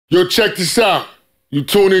Yo, check this out. You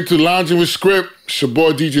tune into Lounging with Script. It's your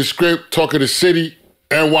boy DJ Script, Talk of the City,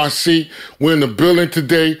 NYC. We're in the building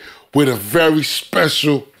today with a very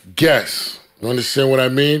special guest. You understand what I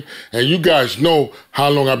mean? And you guys know how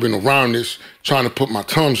long I've been around this, trying to put my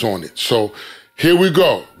thumbs on it. So here we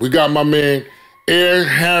go. We got my man, Air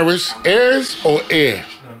Harris. Airs or Air?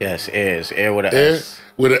 Yes, Airs. Air with an S.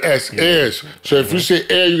 With an S, Airs. So if you say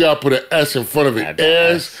Air, you got to put an S in front of it.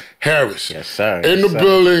 Airs Harris. Yes, sir. In the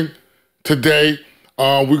building today,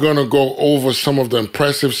 we're going to go over some of the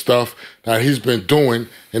impressive stuff that he's been doing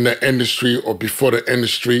in the industry or before the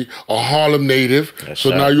industry, a Harlem native. Yes,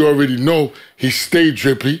 so sir. now you already know he stayed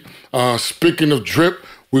drippy. Speaking of drip,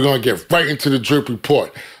 we're going to get right into the drip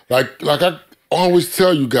report. Like I always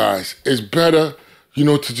tell you guys, it's better, you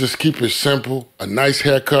know, to just keep it simple, a nice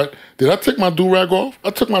haircut. Did I take my do-rag off? I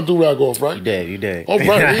took my do-rag off, right? You did. All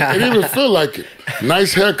right, it didn't even feel like it.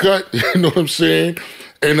 Nice haircut, you know what I'm saying?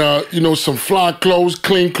 And, you know, some fly clothes,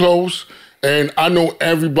 clean clothes. And I know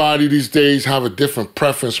everybody these days have a different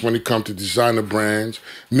preference when it comes to designer brands.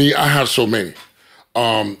 Me, I have so many.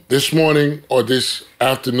 This morning or this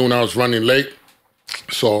afternoon, I was running late.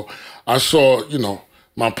 So I saw, you know,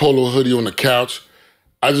 my polo hoodie on the couch.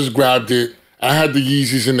 I just grabbed it. I had the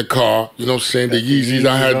Yeezys in the car, you know what I'm saying? The Yeezys,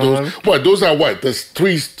 I had those. What, those are what? There's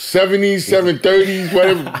 370s, 730s,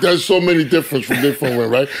 whatever. There's so many different from different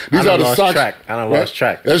ones, right? These are the socks. I lost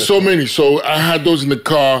track. There's so many. So I had those in the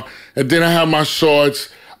car, and then I had my shorts.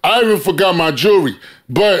 I even forgot my jewelry,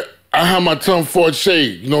 but I had my Tom Ford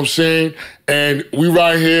shade, you know what I'm saying? And we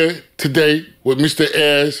right here today with Mr.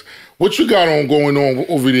 Airs. What you got on going on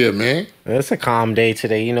over there, man? It's a calm day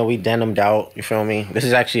today. You know, we denimed out, you feel me? This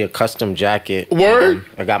is actually a custom jacket. Word?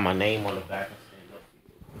 I got my name on the back.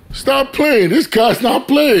 Stop playing. This guy's not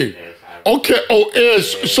playing. Okay. Oh, Airs.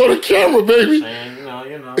 Show the camera, baby.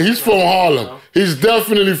 You know. He's from Harlem. He's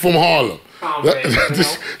definitely from Harlem.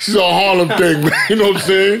 This is a Harlem thing, man. You know what I'm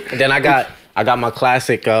saying? And then I got my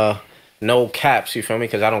classic no caps, you feel me?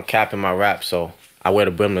 Because I don't cap in my rap, so I wear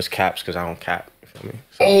the brimless caps because I don't cap.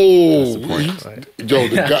 So Joe,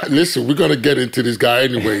 the guy, listen, we're gonna get into this guy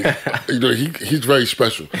anyway. You know, he's very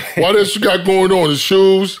special. What else you got going on? The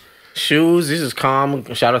shoes? Shoes, this is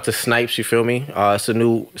calm. Shout out to Snipes, you feel me? It's a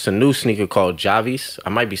new sneaker called Javis. I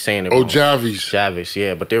might be saying it wrong. Javis,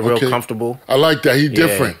 yeah, but they're real comfortable. I like that. He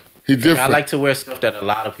different. He different. I like to wear stuff that a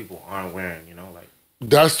lot of people aren't wearing, you know, like.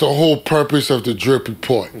 That's the whole purpose of the drip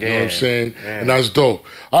report. You know what I'm saying? Yeah. And that's dope.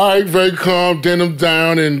 All right, very calm, denim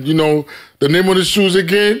down, and you know, the name of the shoes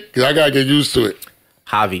again? Because I got to get used to it.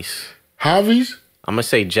 Javis. Javis? I'm going to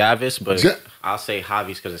say Javis, but I'll say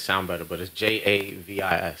Javis because it sounds better, but it's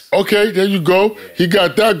Javis. Okay, there you go. Yeah. He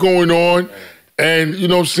got that going on. Yeah. And, you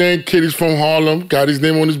know what I'm saying, kid is from Harlem, got his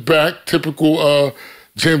name on his back, typical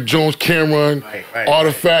Jim Jones, Cameron,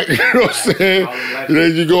 artifact, you know what I'm saying? There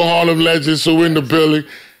you go, Harlem legend, so we're in the building.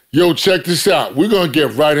 Yo, check this out. We're going to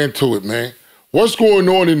get right into it, man. What's going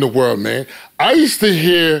on in the world, man? I used to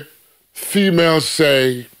hear females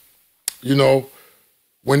say, you know,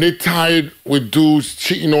 when they're tired with dudes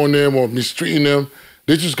cheating on them or mistreating them,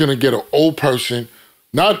 they're just going to get an old person,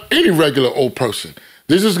 not any regular old person.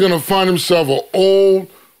 They're just going to find themselves an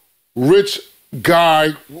old, rich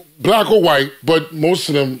guy, black or white, but most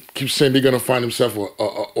of them keep saying they're going to find themselves an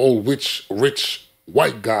old, rich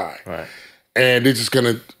white guy. Right. And they're just going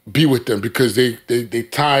to be with them because they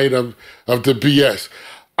tired of the BS.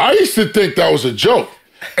 I used to think that was a joke.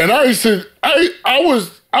 And I used to, I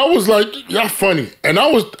was like, y'all funny. And I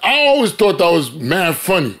always thought that was mad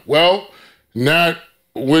funny. Well, now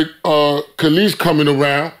with Khalees coming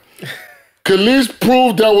around, Khalees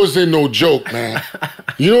proved that wasn't no joke, man.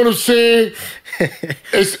 You know what I'm saying?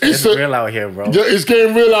 It's real out here, bro. It's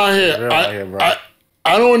getting real out here.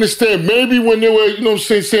 I don't understand. Maybe when they were, you know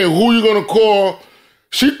what I'm saying who you gonna call,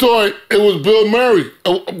 she thought it was Bill Murray.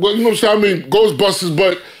 You know what I'm saying? I mean, Ghostbusters,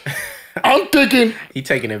 but I'm thinking... He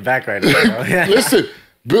taking it back right now, bro. Listen,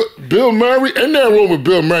 Bill Murray, ain't that wrong with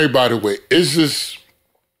Bill Murray, by the way. It's just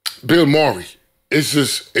Bill Murray. It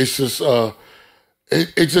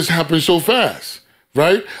just happened so fast,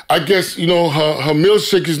 right? I guess, you know, her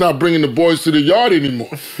milkshake is not bringing the boys to the yard anymore.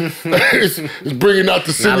 It's bringing out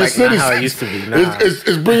the senior citizens. Not how it used to be. Nah.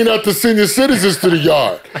 It's bringing out the senior citizens to the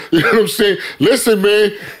yard. You know what I'm saying? Listen,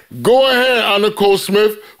 man, go ahead, Anna Cole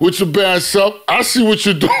Smith, with your bad self. I see what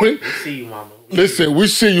you're doing. We see you, mama. Listen, we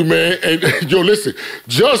see you, man. And yo, listen,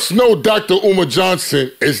 just know Dr. Umar Johnson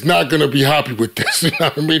is not going to be happy with this. You know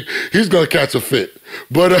what I mean? He's going to catch a fit.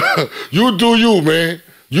 But you do you, man.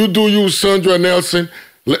 You do you, Sandra Nelson.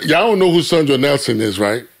 Y'all don't know who Sandra Nelson is,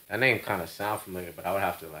 right? That name kind of sounds familiar, but I would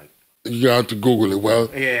have to, like... You have to Google it. Well,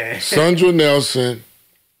 yeah. Sandra Nelson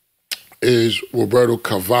is Roberto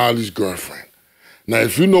Cavalli's girlfriend. Now,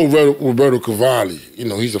 if you know Roberto Cavalli, you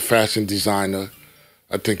know, he's a fashion designer,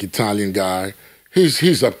 I think Italian guy.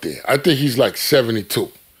 He's up there. I think he's like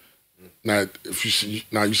 72. Now, if you see,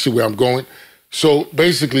 you see where I'm going? So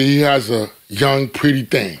basically, he has a young, pretty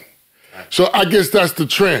thing. So I guess that's the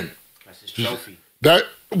trend. That's his trophy.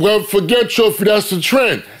 Well, forget trophy, that's the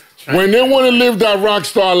trend. When they want to live that rock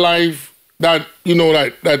star life, that, you know,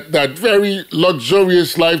 that very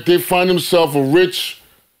luxurious life, they find themselves a rich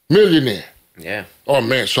millionaire. Yeah. Oh,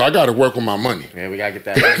 man, so I got to work on my money. Yeah, we got to get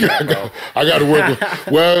that. Bro. I got to work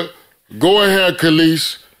on. Well, go ahead,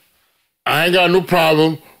 Khalees. I ain't got no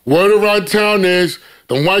problem. Word around town is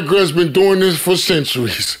the white girls been doing this for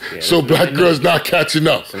centuries. Yeah, so black girls not catching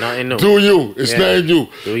up. It's nothing new. Do you. It's nothing new.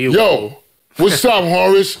 Do you. Yo, what's up,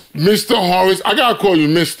 Horace? Mr. Horace. I got to call you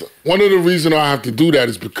Mr. One of the reasons I have to do that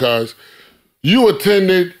is because you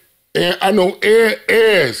attended, and I know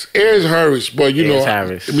Ayers Harris, but you know,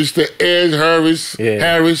 Harris. Mr. Ayers Harris. Yeah.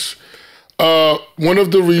 Harris. One of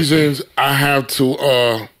the reasons I have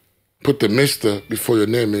to put the Mr. before your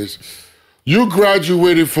name is you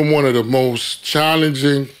graduated from one of the most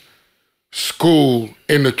challenging school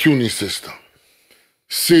in the CUNY system,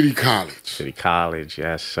 City College. City College,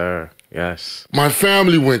 yes, sir. Yes. My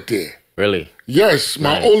family went there. Really? Yes,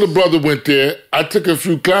 my older brother went there. I took a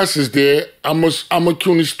few classes there. I'm a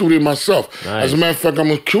CUNY student myself. Nice. As a matter of fact, I'm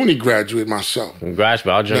a CUNY graduate myself. Congrats,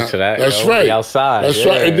 bro. I'll drink to that. That's right. Be outside. That's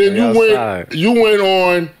right. And then you went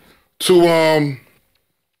on to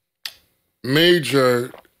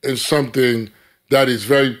major in something that is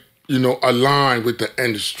very, you know, aligned with the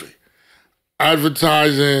industry.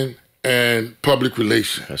 Advertising and public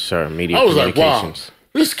relations. Yes, sir. Media I was like, wow, communications.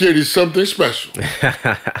 this kid is something special.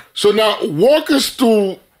 So now walk us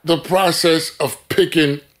through the process of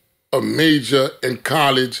picking a major in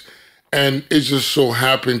college, and it just so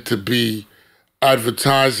happened to be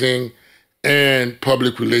advertising and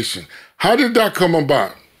public relations. How did that come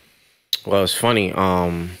about? Well, it's funny.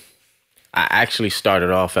 I actually started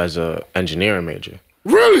off as a engineering major.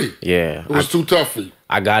 Really? Yeah. It was too tough for you.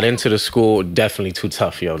 I got into the school, definitely too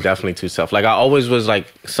tough, yo. Definitely too tough. Like, I always was, like,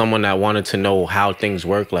 someone that wanted to know how things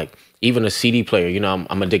work. Like, even a CD player, you know,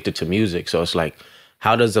 I'm addicted to music. So it's like,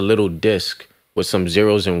 how does a little disc with some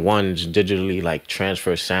zeros and ones digitally, like,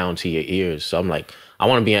 transfer sound to your ears? So I'm like, I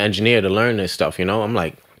want to be an engineer to learn this stuff, you know? I'm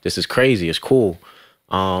like, this is crazy. It's cool.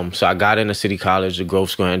 So I got into City College, the Grove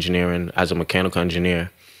School of Engineering, as a mechanical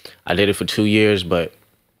engineer. I did it for 2 years, but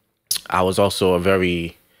I was also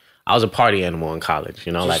I was a party animal in college,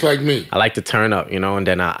 you know? Just like me. I like to turn up, you know? And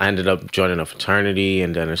then I ended up joining a fraternity,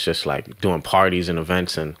 and then it's just like doing parties and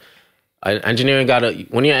events. And engineering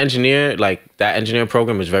when you're an engineer, like that engineering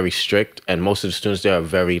program is very strict, and most of the students there are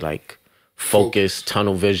very like focused,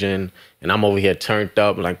 tunnel vision. And I'm over here turned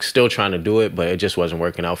up, like still trying to do it, but it just wasn't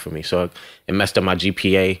working out for me. So it messed up my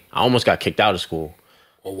GPA. I almost got kicked out of school.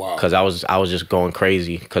 Oh, wow. Because I was just going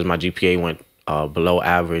crazy because my GPA went below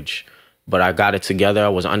average. But I got it together. I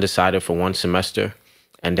was undecided for one semester.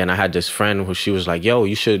 And then I had this friend who she was like, yo,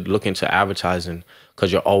 you should look into advertising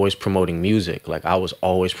because you're always promoting music. Like I was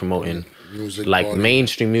always promoting music, like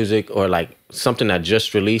mainstream music or like something that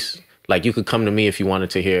just released. Like you could come to me if you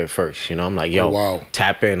wanted to hear it first. You know, I'm like, yo,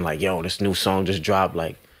 tap in. Like, yo, this new song just dropped.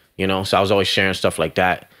 Like, you know, so I was always sharing stuff like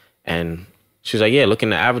that. And she was like, yeah, look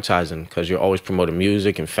into advertising because you're always promoting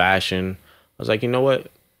music and fashion. I was like, you know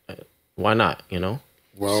what? Why not, you know?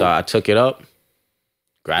 Well, so I took it up,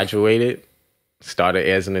 graduated, started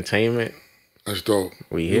as entertainment. That's dope.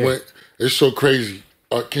 We here. It's so crazy.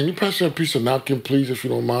 Can you pass me a piece of napkin, please, if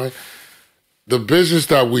you don't mind? The business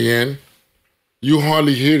that we in, you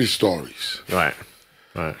hardly hear these stories. Right.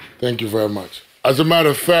 Right. Thank you very much. As a matter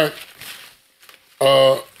of fact,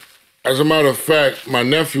 my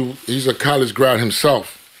nephew, he's a college grad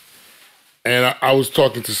himself. And I was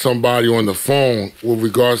talking to somebody on the phone with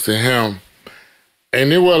regards to him. And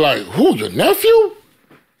they were like, who, your nephew?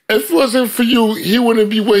 If it wasn't for you, he wouldn't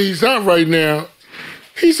be where he's at right now.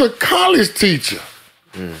 He's a college teacher.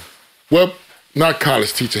 Well, not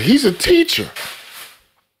college teacher. He's a teacher.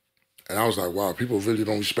 And I was like, wow, people really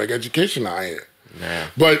don't respect education out here. Nah.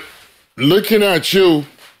 But looking at you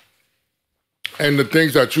and the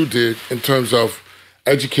things that you did in terms of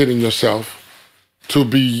educating yourself to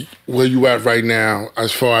be where you at right now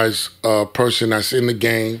as far as a person that's in the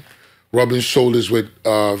game, rubbing shoulders with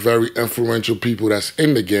very influential people that's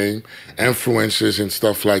in the game, influencers and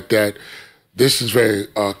stuff like that. This is very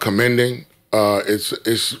commending.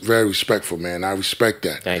 It's very respectful, man. I respect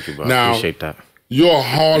that. Thank you, bro. Now, I appreciate that. You're a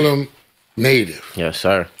Harlem native. Yes,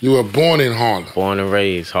 sir. You were born in Harlem. Born and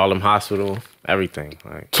raised. Harlem Hospital, everything.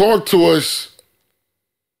 Like. Talk to us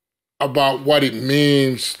about what it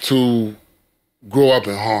means to grow up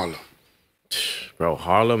in Harlem? Bro,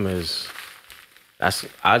 Harlem is,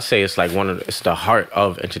 I'd say it's like it's the heart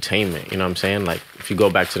of entertainment. You know what I'm saying? Like if you go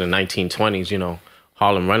back to the 1920s, you know,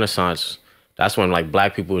 Harlem Renaissance, that's when like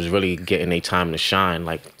black people was really getting their time to shine,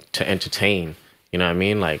 like to entertain. You know what I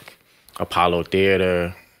mean? Like Apollo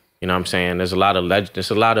Theater. You know what I'm saying? There's a lot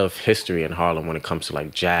of history in Harlem when it comes to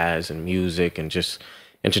like jazz and music and just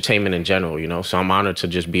entertainment in general, you know? So I'm honored to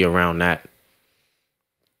just be around that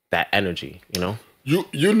energy, you know? You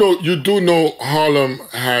do know Harlem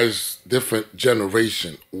has different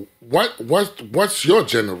generation. What's your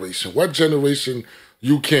generation? What generation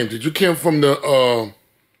you came? Did you came from the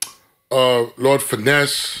Lord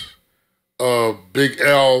Finesse, Big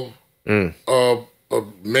L,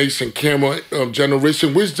 Mason Cameron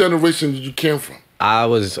generation? Which generation did you come from? I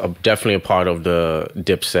was definitely a part of the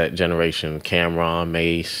Dipset generation. Cameron,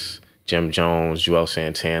 Mace, Jim Jones, Joel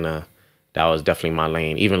Santana. That was definitely my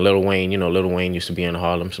lane. Even Lil Wayne, you know, Lil Wayne used to be in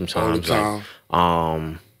Harlem sometimes. All the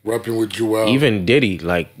time. Rapping with Joel. Even Diddy,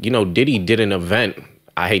 like, you know, Diddy did an event.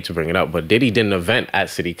 I hate to bring it up, but Diddy did an event at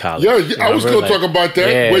City College. Yeah, I was going to talk about that.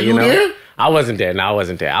 Yeah, were you there? I wasn't there. No, I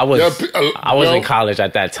wasn't there. I was in college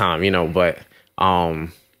at that time, you know, but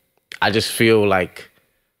I just feel like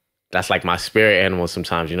that's like my spirit animal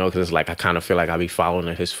sometimes, you know, because it's like I kind of feel like I be following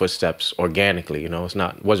in his footsteps organically, you know.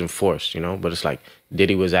 It wasn't forced, you know, but it's like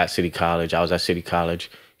Diddy was at City College. I was at City College.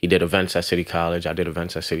 He did events at City College. I did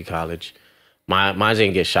events at City College. Mine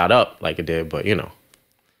didn't get shot up like it did, but you know.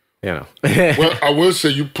 Well, I will say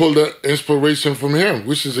you pulled the inspiration from him,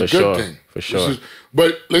 which is a good thing. For sure.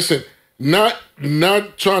 But listen, not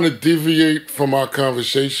trying to deviate from our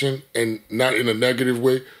conversation and not in a negative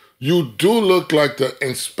way. You do look like the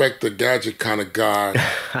Inspector Gadget kind of guy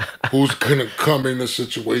who's gonna come in a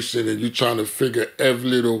situation and you're trying to figure every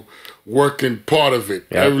little working part of it.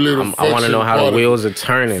 Yep. Every little I want to know how the wheels are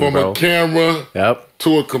turning, from bro. a camera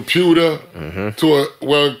to a computer to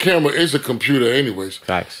a camera is a computer anyways.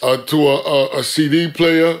 Facts. To a CD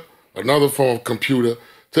player, another form of computer.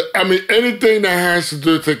 Anything that has to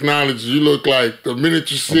do with technology, you look like the minute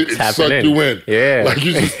you sit, it suck you in. Yeah. Like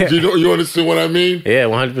you understand what I mean? Yeah,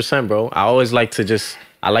 100%, bro. I always like to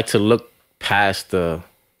look past the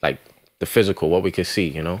physical, what we can see,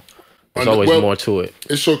 you know? There's always more to it.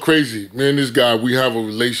 It's so crazy. Me and this guy, we have a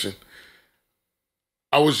relation.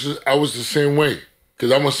 I was the same way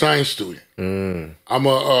because I'm a science student. I'm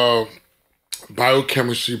a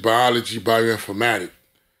biochemistry, biology, bioinformatics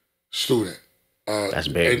student. That's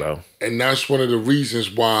big, bro. And that's one of the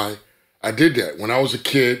reasons why I did that. When I was a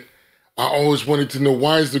kid, I always wanted to know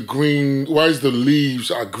why is the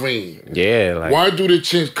leaves are green? Yeah, like why do they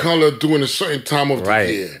change color during a certain time of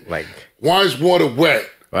the year? Like why is water wet?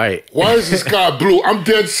 Right. Why is the sky blue? I'm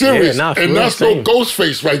dead serious. Yeah, and that's no ghost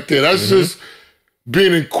face right there. That's just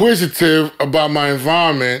being inquisitive about my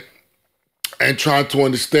environment and trying to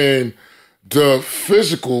understand the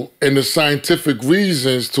physical and the scientific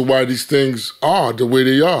reasons to why these things are the way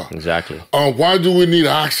they are. Exactly. Why do we need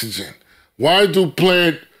oxygen? Why do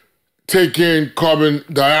plants take in carbon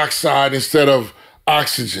dioxide instead of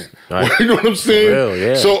oxygen? Right. You know what I'm saying? For real,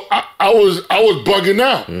 yeah. So I was bugging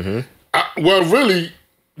out. Really,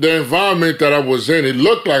 the environment that I was in, it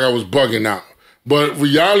looked like I was bugging out. But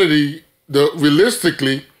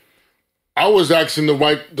realistically, I was asking the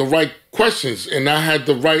right questions and I had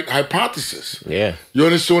the right hypothesis. Yeah. You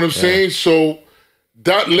understand what I'm saying? So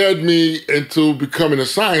that led me into becoming a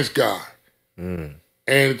science guy.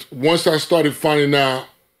 And once I started finding out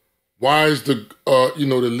why is the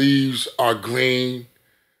leaves are green,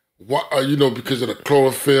 because of the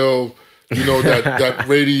chlorophyll, that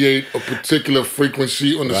radiate a particular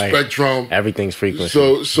frequency on the spectrum. Everything's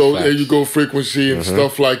frequency. So there you go, frequency and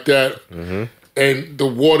stuff like that. And the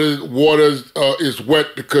water is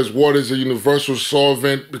wet because water is a universal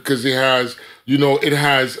solvent because it has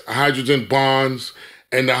hydrogen bonds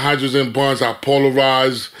and the hydrogen bonds are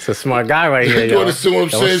polarized. It's a smart guy right here, You understand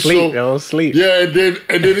what I'm saying? Don't sleep. Yeah, and then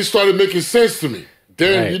it started making sense to me.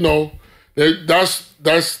 Then,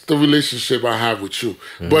 that's the relationship I have with you.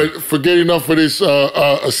 But forget enough of this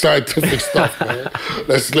scientific stuff, man.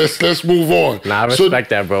 Let's move on. Nah, I respect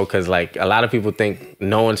that, bro, because like a lot of people think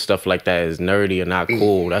knowing stuff like that is nerdy or not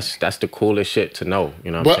cool. That's the coolest shit to know.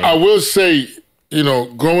 You know what I'm saying? I will say,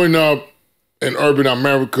 growing up in urban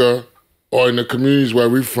America or in the communities where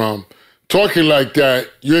we're from, talking like that,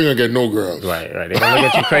 you ain't gonna get no girls. Right. They're gonna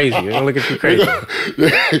look at you crazy.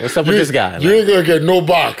 What's up with this guy? You ain't gonna get no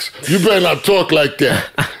box. You better not talk like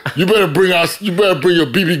that. You better bring your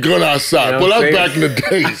BB gun outside. Well, that's back in the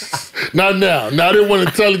days. Not now. Now they want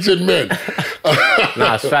intelligent men.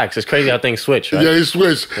 Nah, it's facts. It's crazy how things switch, right? Yeah, they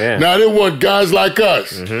switch. Yeah. Now they want guys like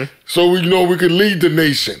us. So we know we can lead the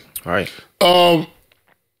nation. All right.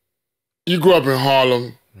 You grew up in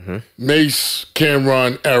Harlem, Mace,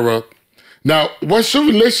 Cameron era. Now, what's your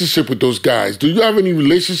relationship with those guys? Do you have any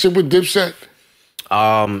relationship with Dipset?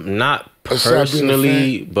 Not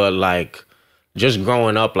personally, but like just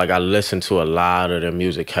growing up, like I listened to a lot of their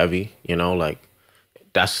music heavy, you know, like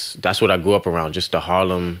that's what I grew up around, just the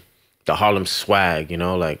Harlem swag, you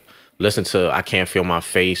know, like listen to I Can't Feel My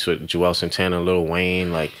Face with Joel Santana, Lil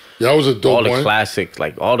Wayne, like that was a dope all the one. classic,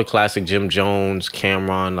 like all the classic Jim Jones,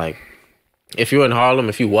 Cameron, like if you're in Harlem,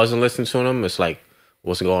 if you wasn't listening to them, it's like,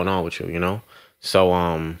 what's going on with you, you know? So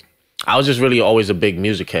I was just really always a big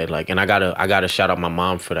music head, like, and I gotta shout out my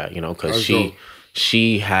mom for that, you know, because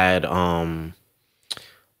she had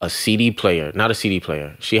a CD player, not a CD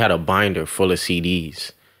player. She had a binder full of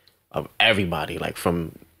CDs of everybody, like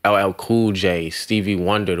from LL Cool J, Stevie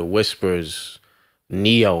Wonder, The Whispers,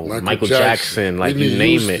 Neo, Michael Jackson, like you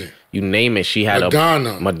name it. You name it. She had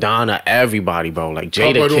Madonna, everybody, bro. Like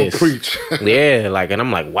Jada Kiss. Yeah, like, and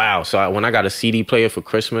I'm like, wow. So when I got a CD player for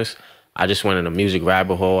Christmas, I just went in a music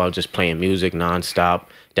rabbit hole. I was just playing music nonstop.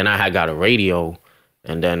 Then I had got a radio,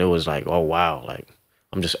 and then it was like, oh wow, like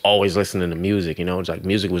I'm just always listening to music. You know, it's like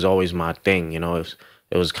music was always my thing. You know,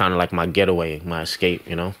 it was kind of like my getaway, my escape.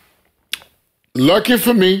 You know. Lucky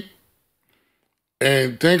for me,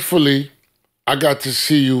 and thankfully, I got to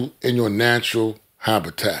see you in your natural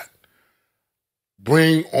habitat.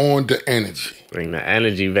 Bring on the energy. Bring the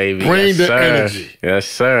energy, baby. Bring the energy. Yes,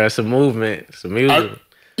 sir. It's a movement. It's a music.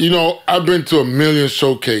 I've been to a million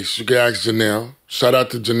showcases. You can ask Janelle. Shout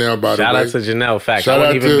out to Janelle, by the way. Shout out to Janelle. Fact, I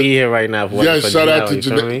wouldn't even be here right now if it wasn't for shout Janelle, out to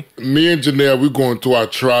Janelle. Me and Janelle, we're going through our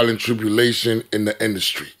trial and tribulation in the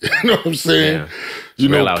industry. You know what I'm saying? Yeah. You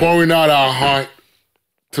know, pouring out our heart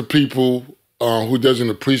to people who doesn't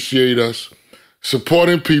appreciate us,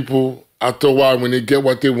 supporting people after a while when they get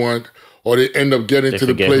what they want or they end up getting to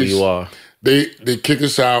the place who you are. They kick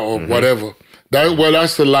us out or whatever.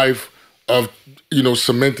 That's the life of, you know,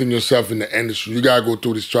 cementing yourself in the industry. You gotta go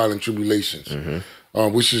through this trial and tribulations,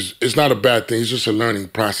 which it's not a bad thing. It's just a learning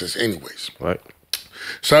process, anyways. Right.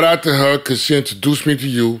 Shout out to her because she introduced me to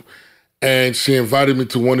you, and she invited me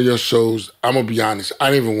to one of your shows. I'm gonna be honest,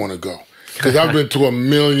 I didn't even want to go because I've been to a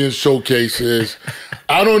million showcases.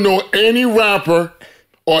 I don't know any rapper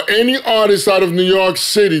or any artist out of New York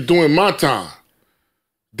City during my time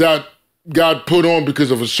that got put on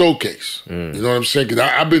because of a showcase. You know what I'm saying? Because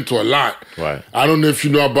I've been to a lot. Right. I don't know if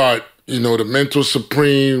you know about, you know, the Mental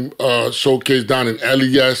Supreme showcase down in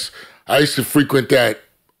LES. I used to frequent that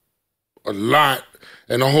a lot,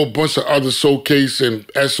 and a whole bunch of other showcase and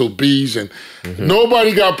SOBs, and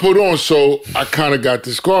nobody got put on, so I kind of got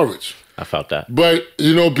discouraged. I felt that. But,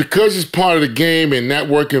 you know, because it's part of the game and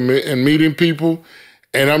networking and meeting people,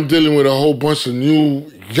 and I'm dealing with a whole bunch of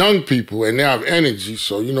new young people, and they have energy,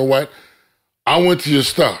 so you know what? I went to your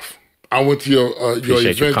stuff. I went to your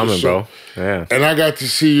event. You coming, bro. Yeah. And I got to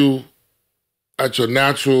see you at your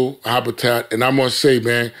natural habitat. And I'm going to say,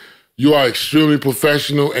 man, you are extremely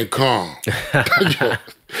professional and calm.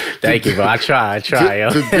 Thank you, bro. I try,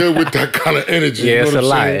 yo. To deal with that kind of energy. Yeah, you know it's a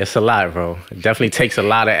lot. saying? It's a lot, bro. It definitely takes a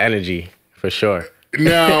lot of energy, for sure.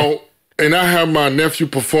 Now, and I have my nephew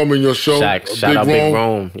performing your show. Shout out Big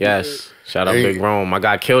Rome. Yes. Shout out Big Rome. My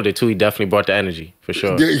guy killed it too. He definitely brought the energy for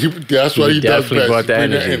sure. That's what he does best. Brought the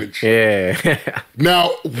energy. Yeah.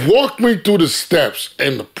 Now, walk me through the steps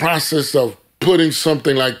and the process of putting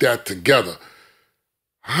something like that together.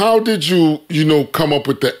 How did you come up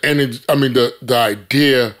with the energy? I mean, the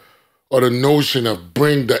idea or the notion of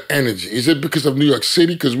bring the energy. Is it because of New York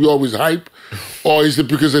City because we always hype, or is it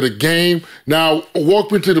because of the game? Now, walk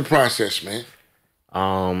me through the process, man.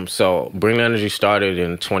 So Bring the Energy started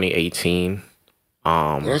in 2018.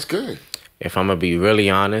 That's good. If I'm gonna be really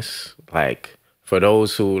honest, like for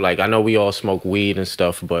those who I know we all smoke weed and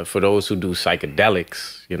stuff, but for those who do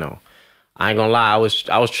psychedelics, you know, I ain't gonna lie, I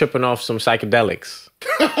was tripping off some psychedelics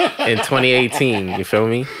in 2018. You feel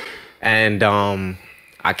me? And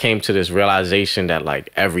I came to this realization that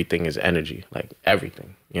like everything is energy, like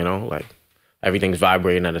everything, you know, like everything's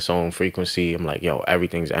vibrating at its own frequency. I'm like, yo,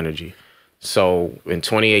 everything's energy. So in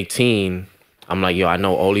 2018, I'm like, yo, I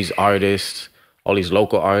know all these artists, all these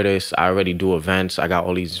local artists. I already do events. I got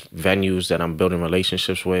all these venues that I'm building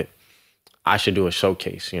relationships with. I should do a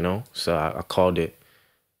showcase, you know? So I called it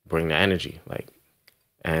Bring the Energy.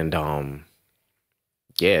 And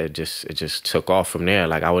yeah, it just took off from there.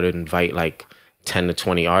 Like I would invite like 10 to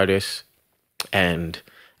 20 artists. And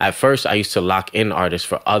at first I used to lock in artists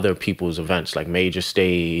for other people's events, like Major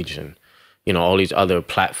Stage and, you know, all these other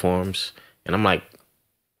platforms. And I'm like,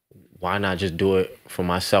 why not just do it for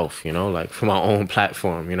myself, you know, like for my own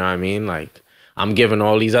platform, you know what I mean? Like, I'm giving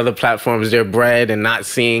all these other platforms their bread and not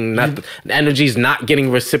seeing nothing. The energy's not getting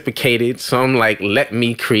reciprocated. So I'm like, let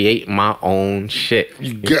me create my own shit.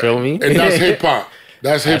 You feel me? And that's hip hop.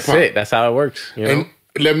 That's hip hop. That's it. That's how it works. You know? And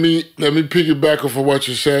let me piggyback off of what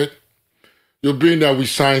you said. You're being that we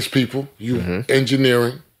science people, you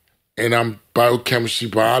engineering, and I'm biochemistry,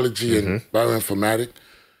 biology, and bioinformatics.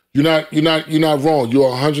 You're not wrong.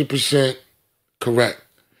 You're 100% correct.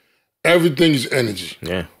 Everything is energy.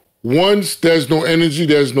 Yeah. Once there's no energy,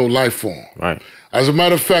 there's no life form. Right. As a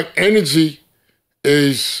matter of fact, energy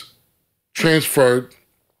is transferred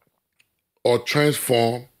or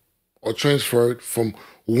transformed or transferred from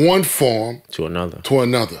one form to another.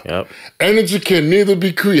 Yep. Energy can neither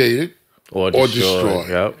be created or destroyed.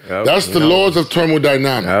 Yep. That's the laws of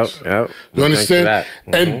thermodynamics. Yep. You understand?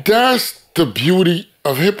 And that's the beauty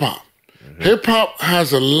of hip-hop. Hip-hop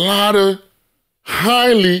has a lot of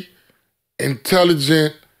highly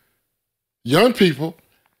intelligent young people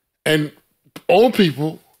and old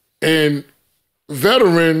people and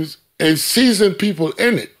veterans and seasoned people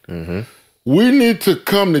in it. We need to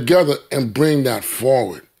come together and bring that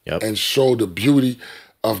forward and show the beauty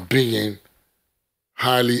of being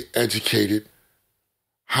highly educated,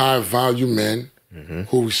 high-value men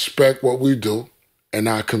who respect what we do in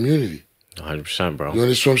our community. 100%, bro. You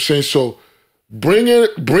understand what I'm saying? So bring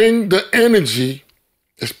the energy.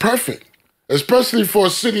 It's perfect. Especially for a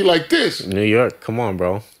city like this. New York, come on,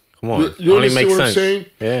 bro. Come on. You Only understand makes what sense. I'm saying?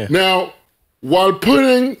 Yeah. Now, while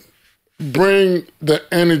bring the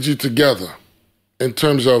energy together in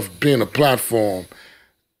terms of being a platform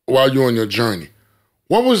while you're on your journey,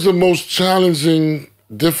 what was the most challenging,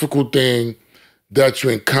 difficult thing that you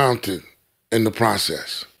encountered in the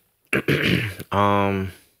process?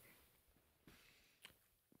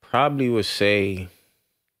 Probably would say,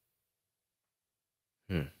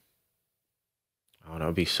 I don't know,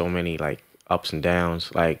 it'd be so many like ups and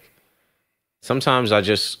downs. Like sometimes I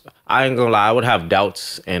ain't gonna lie, I would have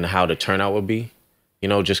doubts in how the turnout would be, you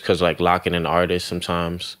know, just cause like locking in artists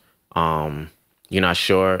sometimes, you're not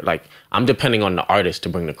sure. Like I'm depending on the artist to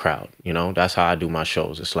bring the crowd, you know, that's how I do my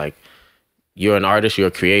shows. It's like, you're an artist, you're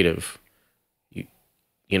a creative.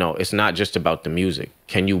 You know, it's not just about the music.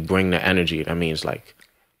 Can you bring the energy? That means like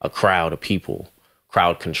a crowd of people,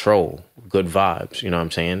 crowd control, good vibes, you know what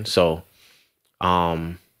I'm saying? So,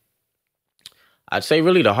 I'd say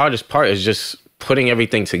really the hardest part is just putting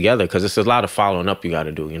everything together because it's a lot of following up you got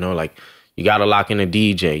to do, you know? Like you got to lock in a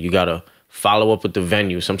DJ. You got to follow up with the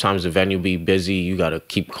venue. Sometimes the venue be busy. You got to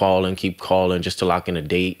keep calling just to lock in a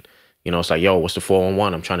date. You know, it's like, yo, what's the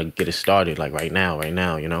 411? I'm trying to get it started like right now,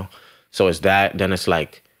 you know? So it's that. Then it's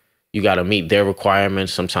like, you got to meet their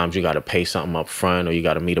requirements. Sometimes you got to pay something up front or you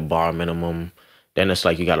got to meet a bar minimum. Then it's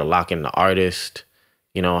like, you got to lock in the artist,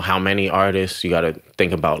 you know, how many artists. You got to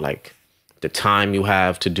think about like the time you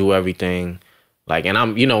have to do everything. Like, and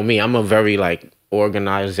I'm, you know me, I'm a very like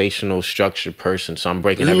organizational structured person. So I'm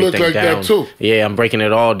breaking everything down. You look like that too. Yeah, I'm breaking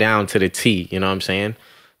it all down to the T, you know what I'm saying?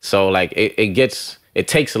 So like it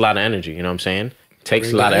takes a lot of energy, you know what I'm saying? It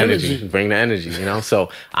takes a lot of energy. Bring the energy, you know?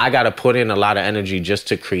 So I got to put in a lot of energy just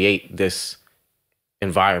to create this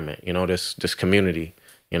environment, you know, this community,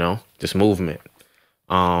 you know, this movement.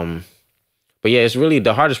 But yeah, it's really,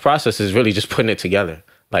 the hardest process is really just putting it together.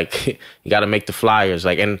 Like you got to make the flyers,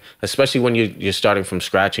 like, and especially when you're starting from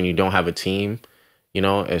scratch and you don't have a team, you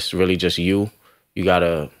know, it's really just you. You got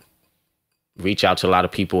to reach out to a lot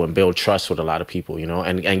of people and build trust with a lot of people, you know,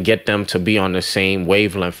 and get them to be on the same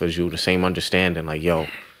wavelength as you, the same understanding. Like, yo,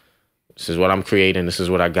 this is what I'm creating. This is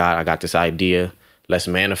what I got. I got this idea. Let's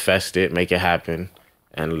manifest it, make it happen,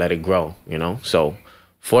 and let it grow, you know? So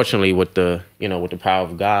fortunately with the power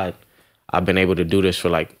of God, I've been able to do this for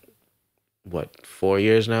like, what, 4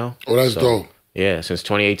 years now? Oh, that's dope. Yeah, since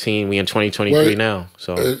 2018, we in 2023 now.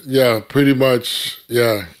 So yeah, pretty much.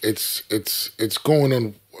 Yeah, it's going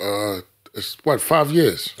on. It's what, 5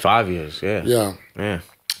 years? 5 years. Yeah. Yeah.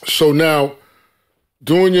 So now,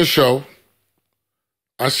 doing your show,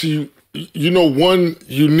 I see. You know, one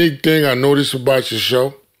unique thing I noticed about your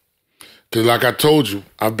show, because like I told you,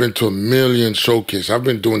 I've been to 1 million showcases. I've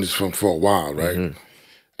been doing this for a while, right? Mm-hmm.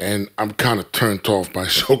 And I'm kind of turned off by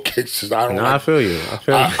showcases. I feel you.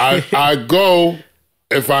 I go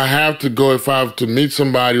if I have to go, if I have to meet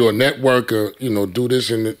somebody or network or, you know, do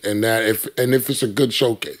this and that, if it's a good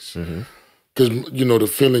showcase. Because, you know, the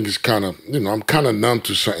feeling is kind of, you know, I'm kind of numb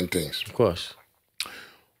to certain things. Of course.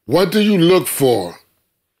 What do you look for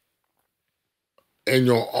in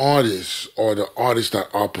your artists or the artists that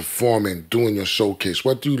are performing, doing your showcase?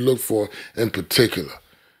 What do you look for in particular?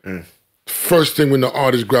 first thing when the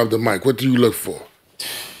artist grab the mic? What do you look for?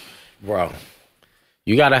 Bro,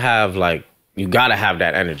 you gotta have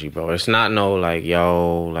that energy, bro. It's not no like,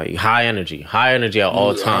 yo, like high energy at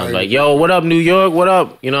all times. Like, yo, what up, New York? What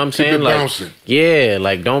up? You know what I'm saying? Keep it like, bouncing. Yeah,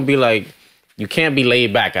 like don't be like, you can't be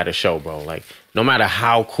laid back at a show, bro. Like, no matter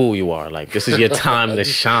how cool you are, like this is your time to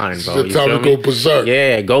shine, bro. It's your time to go berserk.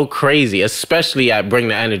 Yeah, go crazy, especially at Bring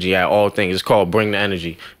the Energy at all things. It's called Bring the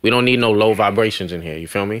Energy. We don't need no low vibrations in here, you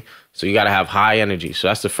feel me? So you gotta have high energy. So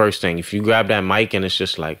that's the first thing. If you grab that mic and it's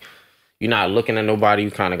just like, you're not looking at nobody,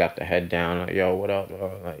 you kind of got the head down, like, yo, what up?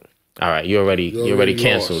 Like, all right, you already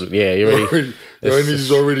canceled. Lost. Yeah, your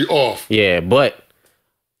energy's already off. Yeah, but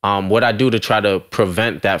what I do to try to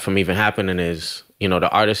prevent that from even happening is, you know, the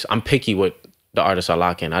artists, I'm picky with the artists I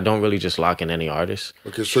lock in. I don't really just lock in any artist.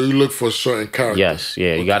 Okay, so you look for a certain character. Yes,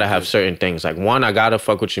 yeah, you gotta have certain things. Like, one, I gotta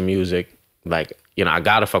fuck with your music. Like, you know, I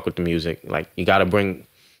gotta fuck with the music. Like, you gotta bring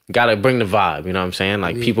the vibe, you know what I'm saying?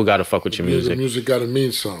 Like, people gotta fuck with your music. The music gotta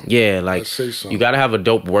mean something. Yeah, like, say something. You gotta have a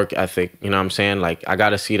dope work ethic, you know what I'm saying? Like, I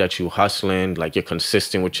gotta see that you hustling, like, you're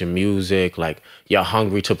consistent with your music, like, you're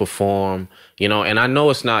hungry to perform, you know? And I know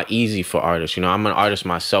it's not easy for artists, you know? I'm an artist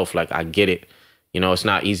myself, like, I get it. You know, it's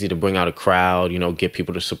not easy to bring out a crowd, you know, get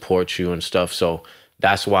people to support you and stuff. So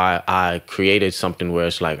that's why I created something where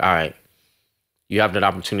it's like, all right, you have that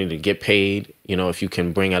opportunity to get paid, you know, if you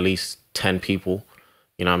can bring at least 10 people,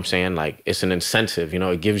 you know what I'm saying? Like, it's an incentive, you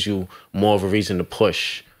know, it gives you more of a reason to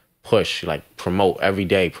push, like promote every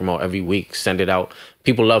day, promote every week, send it out.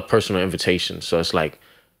 People love personal invitations. So it's like,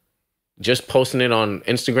 just posting it on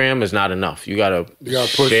Instagram is not enough. You gotta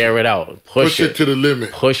share it out. Push it to the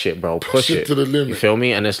limit. Push it, bro. Push it to the limit. You feel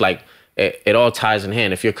me? And it's like, it all ties in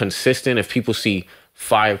hand. If you're consistent, if people see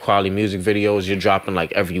fire quality music videos, you're dropping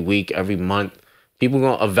like every week, every month,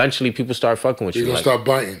 eventually people start fucking with you. They're gonna start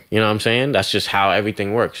biting. You know what I'm saying? That's just how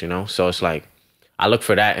everything works, you know? So it's like, I look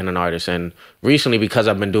for that in an artist. And recently, because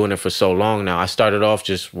I've been doing it for so long now, I started off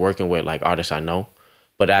just working with like artists I know.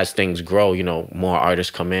 But as things grow, you know, more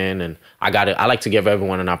artists come in, and I like to give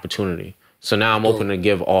everyone an opportunity. So now I'm open to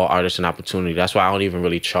give all artists an opportunity. That's why I don't even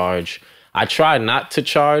really charge. I try not to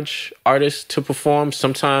charge artists to perform.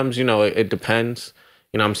 Sometimes, you know, it depends.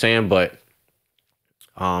 You know what I'm saying? But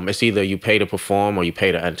it's either you pay to perform or you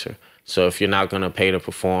pay to enter. So if you're not going to pay to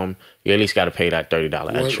perform, you at least got to pay that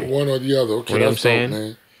 $30 entry. One or the other. Okay, you know what I'm saying? Dope,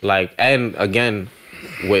 man. Like, and again,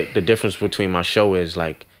 with the difference between my show is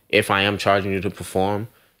like, if I am charging you to perform,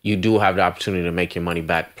 you do have the opportunity to make your money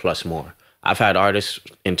back plus more. I've had artists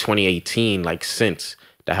in 2018, like since,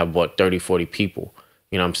 that have bought 30, 40 people.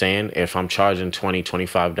 You know what I'm saying? If I'm charging $20,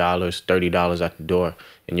 $25, $30 at the door,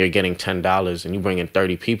 and you're getting $10 and you bring in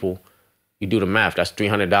 30 people, you do the math. That's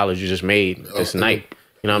 $300 you just made this night.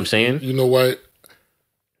 You know what I'm saying? You know what?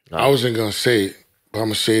 I wasn't going to say it, but I'm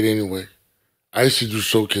going to say it anyway. I used to do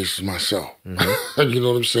showcases myself. Mm-hmm. You know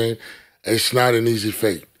what I'm saying? It's not an easy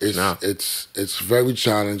feat. It's very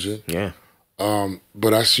challenging. Yeah.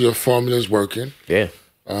 But I see your formula's working. Yeah.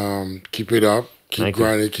 Keep it up. Keep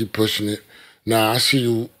grinding. Keep pushing it. Now I see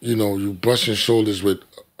you. You know, you brushing shoulders with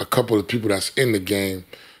a couple of people that's in the game.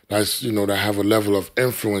 That's, you know, that have a level of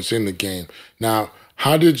influence in the game. Now,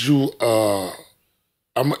 how did you?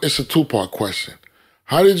 It's a two-part question.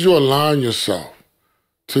 How did you align yourself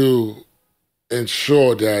to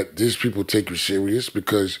ensure that these people take you serious?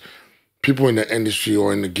 Because people in the industry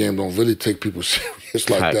or in the game don't really take people serious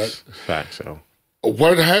like that. Facts. So,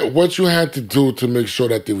 what you had to do to make sure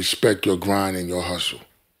that they respect your grind and your hustle?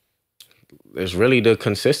 It's really the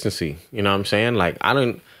consistency. You know what I'm saying?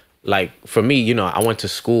 Like, for me, you know, I went to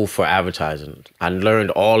school for advertising. I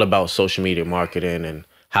learned all about social media marketing and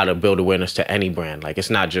how to build awareness to any brand. Like, it's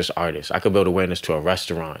not just artists. I could build awareness to a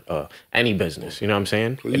restaurant, any business. You know what I'm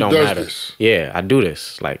saying? Well, it don't matter. This. Yeah, I do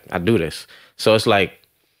this. Like, I do this. So it's like,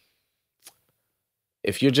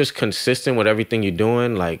 if you're just consistent with everything you're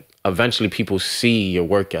doing, like, eventually people see your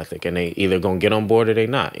work ethic and they either gonna get on board or they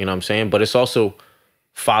not. You know what I'm saying? But it's also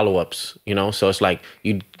follow-ups, you know? So it's like,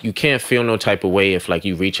 you can't feel no type of way if, like,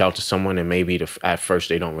 you reach out to someone and maybe at first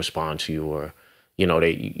they don't respond to you, or, you know,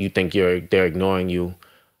 you think they're ignoring you.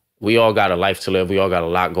 We all got a life to live. We all got a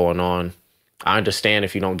lot going on. I understand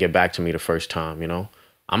if you don't get back to me the first time, you know?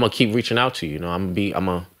 I'm gonna keep reaching out to you, you know? I'm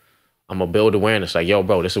gonna build awareness. Like, yo,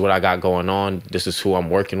 bro, this is what I got going on. This is who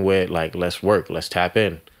I'm working with. Like, let's work. Let's tap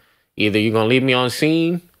in. Either you're gonna leave me on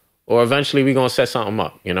scene, or eventually we're gonna set something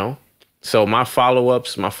up, you know? So my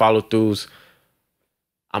follow-ups, my follow-throughs,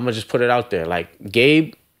 I'm gonna just put it out there. Like,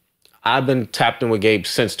 Gabe, I've been tapped in with Gabe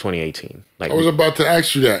since 2018. Like, I was about to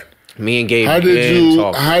ask you that. Me and Gabe. How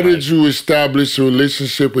did you establish a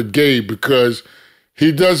relationship with Gabe? Because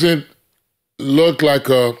he doesn't look like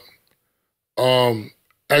a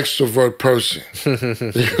extrovert person. You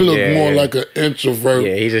look more like an introvert.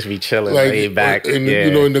 Yeah, he just be chilling, like, laid back. In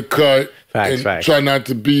the cut. Facts. Try not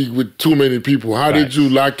to be with too many people. How did you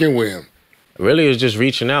lock in with him? Really, it was just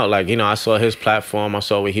reaching out. Like, I saw his platform. I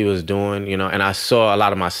saw what he was doing, and I saw a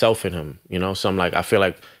lot of myself in him, So I'm like, I feel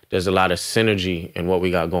like there's a lot of synergy in what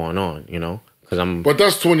we got going on, Because But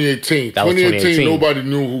that's 2018. That was 2018. Nobody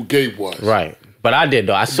knew who Gabe was. Right. But I did,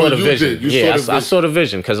 though. I saw the vision. I saw the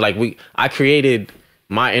vision. Because, I created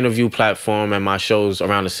my interview platform and my shows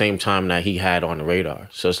around the same time that he had on the radar.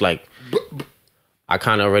 So it's like, I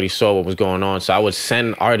kind of already saw what was going on. So I would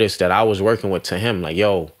send artists that I was working with to him, like,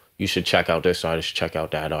 yo, you should check out this artist, check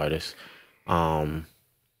out that artist. And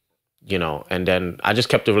then I just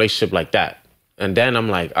kept the relationship like that. And then I'm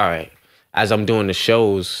like, all right, as I'm doing the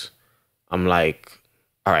shows, I'm like,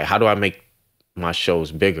 all right, how do I make my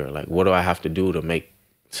shows bigger? Like, what do I have to do to make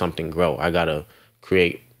something grow? I got to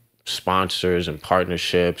create sponsors and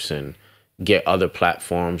partnerships and get other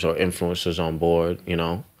platforms or influencers on board,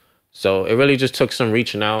 So it really just took some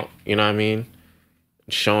reaching out, you know what I mean?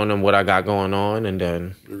 Showing them what I got going on, and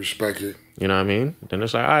then... You respect it. You know what I mean? Then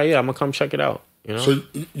it's like, all right, yeah, I'm going to come check it out, So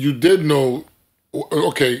you did know...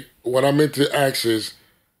 Okay, what I meant to ask is,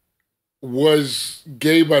 was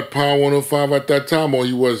Gabe at Power 105 at that time, or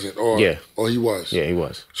he wasn't? Or he was? Yeah, he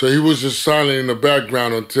was. So he was just silent in the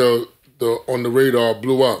background until on the radar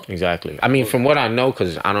blew up. Exactly. I mean, from what I know,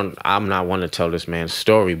 because I'm not one to tell this man's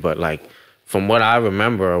story, but like, from what I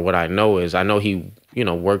remember or what I know is, I know he,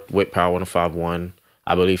 worked with Power 105.1.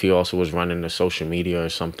 I believe he also was running the social media or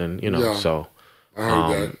something, so. I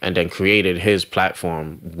heard that. And then created his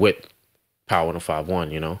platform with Power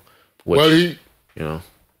 105.1, which, well, he,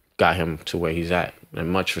 got him to where he's at.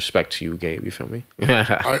 And much respect to you, Gabe, you feel me?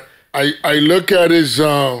 I look at his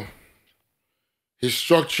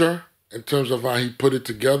structure in terms of how he put it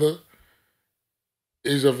together.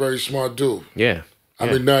 He's a very smart dude. Yeah. I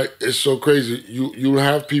mean, it's so crazy. You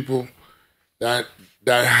have people that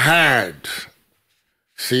had,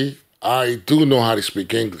 see, I do know how to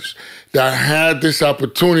speak English, that had this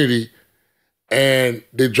opportunity and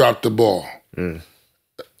they dropped the ball. Mm.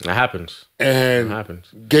 That happens. And that happens.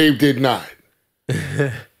 Gabe did not.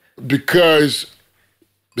 Because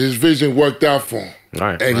his vision worked out for him.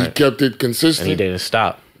 Right, and he kept it consistent. And he didn't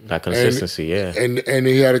stop. That consistency, And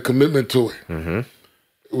he had a commitment to it,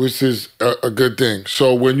 which is a good thing.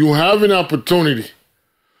 So when you have an opportunity,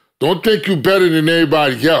 don't think you're better than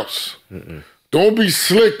everybody else. Don't be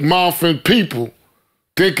slick-mouthing people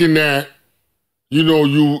thinking that, you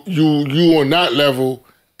on that level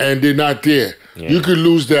and they're not there. Yeah. You could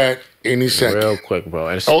lose that any second. Real quick, bro.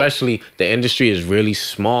 And especially the industry is really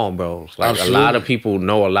small, bro. Like absolutely. A lot of people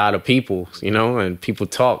know a lot of people, and people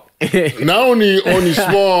talk. Not only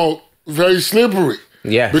small, very slippery.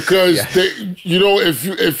 Yeah. Because they,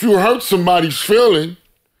 if you hurt somebody's feeling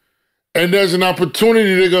and there's an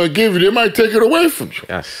opportunity they're gonna give you, they might take it away from you.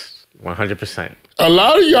 Yes, 100%. A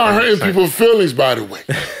lot of y'all hurting people's feelings, by the way.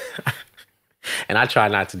 And I try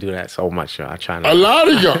not to do that so much, yo. I try not. A lot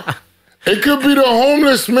of y'all. It could be the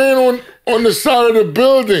homeless man on the side of the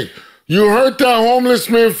building. You hurt that homeless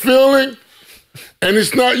man feeling, and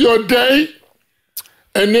it's not your day,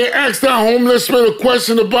 and they ask that homeless man a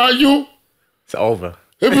question about you. It's over.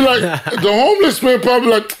 They'd be like, the homeless man probably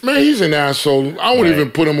like, man, he's an asshole. I won't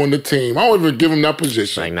even put him on the team. I won't even give him that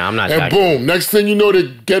position. Like, nah, I'm not. And boom, next thing you know, they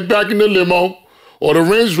get back in the limo or the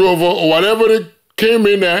Range Rover or whatever they came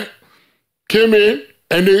in,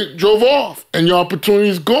 and they drove off, and your opportunity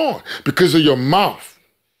is gone because of your mouth.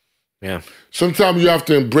 Yeah. Sometimes you have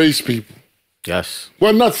to embrace people. Yes.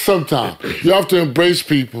 Well, not sometimes. You have to embrace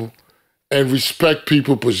people and respect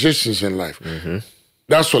people's positions in life.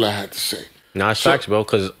 That's what I had to say. No, it's facts, bro,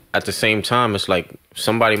 because at the same time, it's like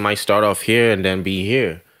somebody might start off here and then be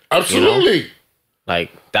here. Absolutely.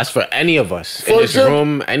 Like, that's for any of us. In this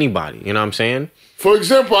room, anybody. You know what I'm saying? For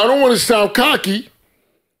example, I don't want to sound cocky.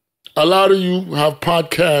 A lot of you have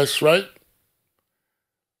podcasts, right?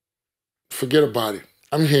 Forget about it.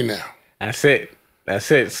 I'm here now. That's it.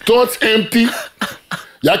 Thoughts empty.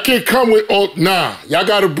 Y'all can't come with, y'all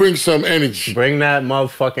got to bring some energy. Bring that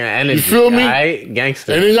motherfucking energy. You feel me? All right?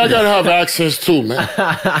 Gangster. And then y'all got to have accents too, man.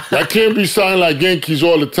 Y'all can't be sounding like Yankees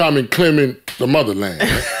all the time and claiming the motherland.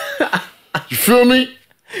 Right? You feel me?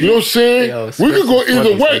 You know what I'm saying? Yo, we could go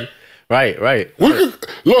either way. Right.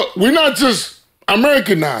 Look, we're not just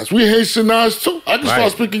Americanized. We Haitianized too. I can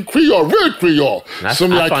start speaking Creole, real Creole. I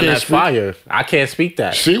find that fire. I can't speak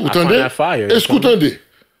that. See, I find that fire. Écoutez,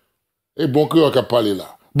 et bon Creole qu'a parlé là.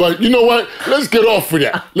 But you know what? Let's get off of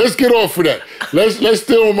that. Let's get off of that. Let's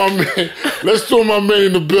stay on my man. Let's throw my man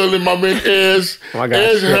in the building. My man Ez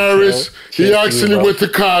Harris. He actually went to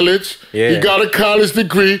college. Yeah. He got a college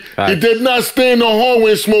degree. He did not stay in the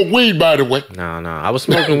hallway and smoke weed, by the way. No. I was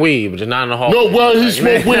smoking weed, but just not in the hallway. No, well, he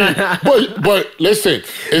smoked weed. But listen,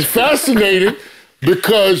 it's fascinating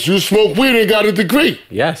because you smoke weed and got a degree.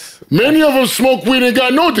 Yes. Many of them smoke weed and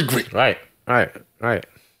got no degree. Right.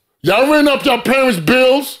 Y'all ran up your parents'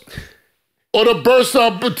 bills or the burst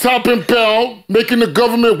up top and bell, making the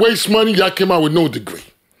government waste money. Y'all came out with no degree.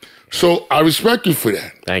 So I respect you for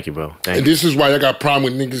that. Thank you, bro. And this is why I got problem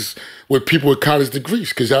with niggas, with people with college degrees,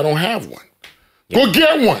 because I don't have one. Yeah. Go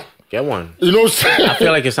get one. Get one. You know what I'm saying? I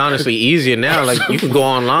feel like it's honestly easier now. Like, you can go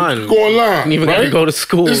online. Go online. You even got to go to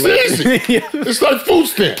school. It's easy. It's like food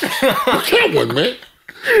stamps. Go get one, man.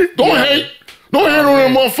 Don't hate. Don't hate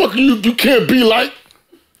on that motherfucker you can't be like.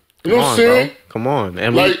 You know what I'm saying? Bro. Come on.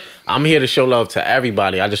 And I'm here to show love to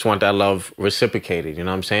everybody. I just want that love reciprocated. You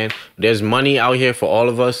know what I'm saying? There's money out here for all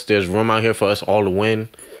of us. There's room out here for us all to win.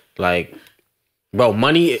 Like, bro,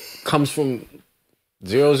 money comes from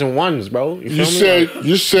zeros and ones, bro. You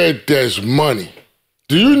said there's money.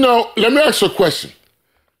 Do you know? Let me ask you a question.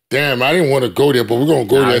 Damn, I didn't want to go there, but we're going to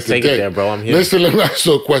go there today. Take it there, bro. I'm here. Listen, let me ask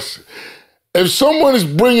you a question. If someone is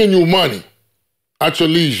bringing you money at your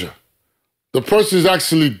leisure, the person is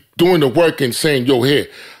actually doing the work and saying, yo, here,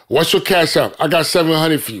 what's your cash out? I got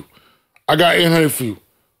 700 for you. I got 800 for you.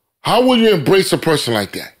 How will you embrace a person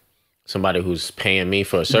like that? Somebody who's paying me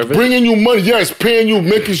for a service? Bringing you money, yes, paying you,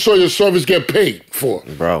 making sure your service get paid for.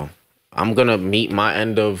 Bro, I'm going to meet my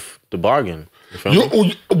end of the bargain.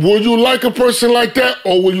 Will you like a person like that,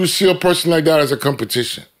 or will you see a person like that as a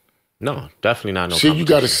competition? No, definitely not. See, you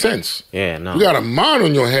got a sense. Yeah, no. You got a mind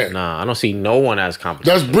on your head. Nah, I don't see no one as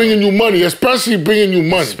competition. That's bringing you money, especially bringing you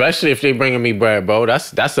money. Especially if they bringing me bread, bro.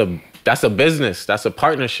 That's a business. That's a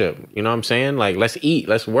partnership. You know what I'm saying? Like, let's eat,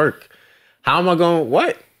 let's work. How am I going?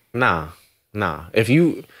 What? Nah. If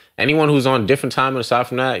anyone who's on different time aside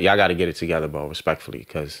from that, y'all got to get it together, bro. Respectfully,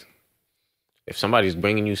 because if somebody's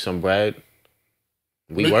bringing you some bread.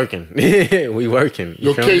 We working. We working.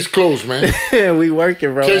 Your case closed, man. We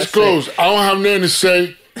working, bro. Case closed. I don't have nothing to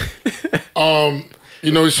say.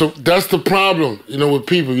 You know, so that's the problem, you know, with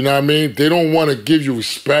people, you know what I mean? They don't want to give you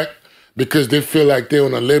respect because they feel like they're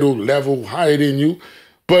on a little level higher than you.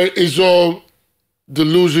 But it's all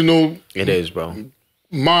delusional. It is, bro.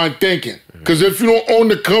 Mind thinking. Because if you don't own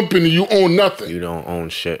the company, you own nothing. You don't own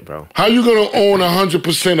shit, bro. How you going to own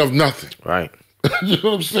 100% of nothing? Right. You know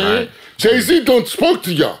what I'm saying? Right. Jay-Z don't spoke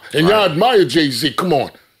to y'all. And y'all admire Jay-Z. Come on.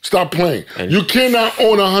 Stop playing. And you cannot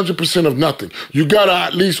own 100% of nothing. You got to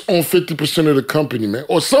at least own 50% of the company, man.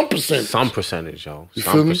 Or some percentage. Some percentage, yo.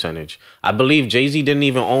 Some percentage. I believe Jay-Z didn't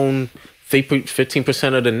even own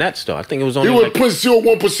 15% of the Nets, though. I think it was only he would put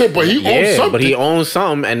 0.1%, but he owned something. But he owned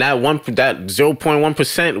something, and that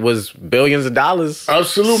 0.1% was billions of dollars.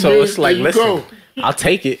 Absolutely. So it's like, listen, I'll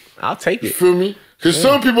take it. You feel me? Because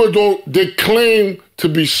some people they claim to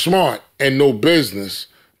be smart and know business,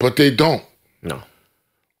 but they don't. No.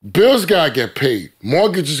 Bills got to get paid.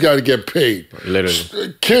 Mortgages got to get paid.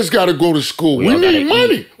 Literally. Kids got to go to school. We need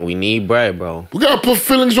money. We need bread, bro. We got to put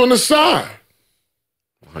feelings on the side.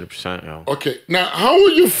 100%, yo. Okay. Now, how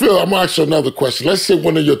would you feel? I'm going to ask you another question. Let's say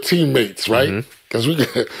one of your teammates, right? Because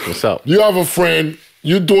What's up? You have a friend,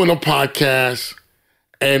 you're doing a podcast,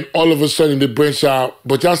 and all of a sudden they branch out,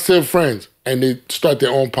 but y'all still friends, and they start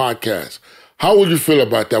their own podcast. How would you feel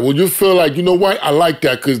about that? Would you feel like, you know what, I like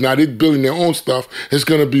that because now they're building their own stuff, it's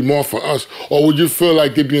going to be more for us? Or would you feel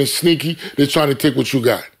like they're being sneaky, they're trying to take what you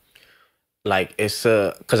got? Like, it's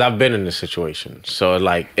because I've been in this situation. So,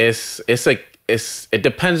 like, it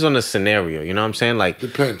depends on the scenario. You know what I'm saying? Like,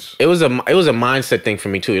 depends. It was a mindset thing for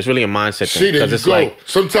me too. It's really a mindset thing. See, there you go. Like,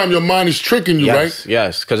 sometimes your mind is tricking you, right?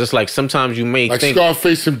 Yes, because it's like sometimes you may think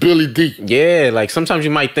Scarface and Billy D. Yeah, like sometimes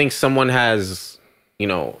you might think someone has, you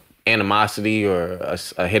know, animosity or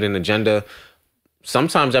a hidden agenda.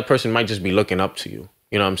 Sometimes that person might just be looking up to you.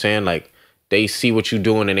 You know what I'm saying? Like, they see what you're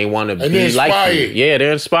doing and they want to be like you. Yeah,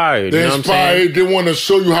 they're inspired. They're inspired. They want to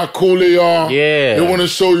show you how cool they are. Yeah. They want to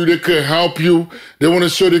show you they could help you. They want to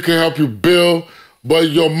show they could help you build.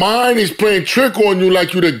 But your mind is playing trick on you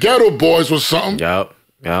like you the ghetto boys or something. Yup.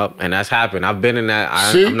 And that's happened. I've been in that.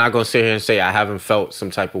 I'm not going to sit here and say I haven't felt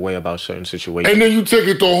some type of way about certain situations. And then you take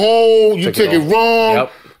it you take it wrong.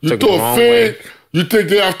 Yep. You throw a fit. You think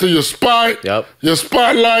they're after your spot? Yep. Your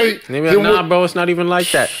spotlight? Nah, bro, it's not even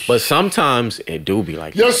like that. But sometimes it do be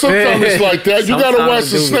like that. Yeah, sometimes it's like that. You gotta watch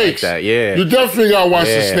the snakes. Like yeah. You definitely gotta watch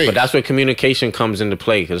the snakes. But that's where communication comes into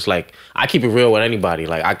play. Cause like I keep it real with anybody.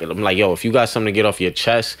 Like I'm like, yo, if you got something to get off your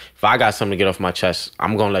chest, if I got something to get off my chest,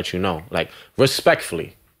 I'm gonna let you know. Like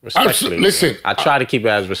respectfully. Listen, I try to keep it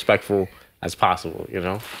as respectful as possible, you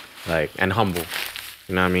know? Like and humble.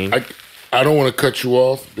 You know what I mean? I don't want to cut you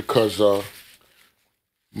off because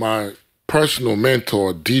my personal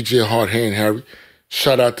mentor, DJ Hard Hand Harry,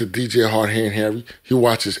 shout out to DJ Hard Hand Harry. He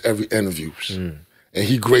watches every interview and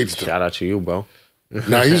he grades them. Shout out to you, bro.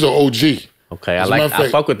 Now he's an OG. Okay, I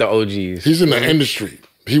fuck with the OGs. He's in the industry.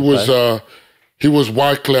 He was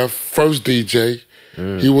Wyclef first DJ.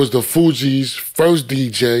 He was the Fugees first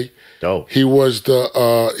DJ. Dope. He was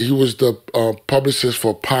the publicist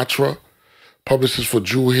for Patra, publicist for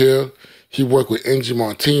Drew Hill. He worked with Angie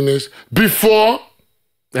Martinez before.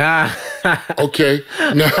 Okay.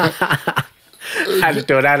 Now, I had to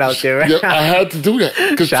throw that out there, right? Yeah, I had to do that.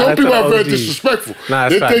 Because some people are very disrespectful.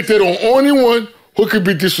 They think they're the only one who could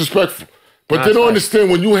be disrespectful. But they don't understand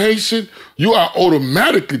when you Haitian, you are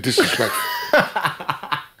automatically disrespectful.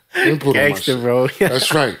 Gangster, bro.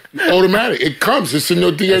 That's right. Automatic. It comes. It's in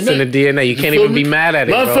your DNA. It's in the DNA. You can't even be mad at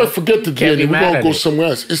it, Matter of bro. fact, forget the DNA. We're going to go somewhere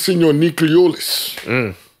else. It's in your nucleolus.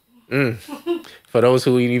 For those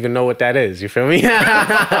who even know what that is, you feel me?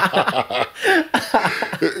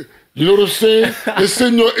 You know what I'm saying?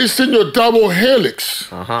 It's in your double helix.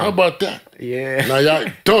 How about that? Yeah. Now y'all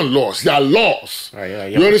done lost. Y'all lost.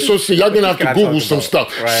 Right, you understand? So y'all gonna have to Google some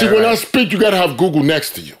stuff. Right, See, when I speak, you gotta have Google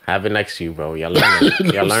next to you. Have it next to you, bro. Y'all learning.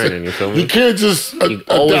 Y'all learning. You feel me? You can't just you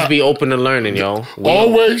always be open to learning, yo.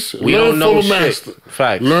 We don't know from a master.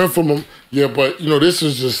 Fact. Learn from them. Yeah, but you know this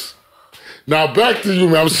is just. Now back to you,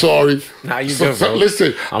 man. I'm sorry. Nah, you good, bro.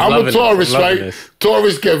 Listen, I'm a tourist, right?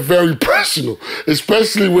 Tourists get very personal,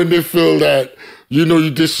 especially when they feel that you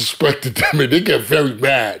disrespected them, and they get very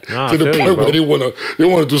mad to the point where they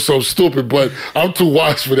wanna do something stupid. But I'm too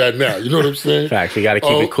wise for that now. You know what I'm saying? Fact. You gotta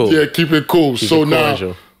keep it cool. Yeah, keep it cool. So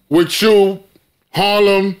now with you,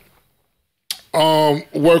 Harlem,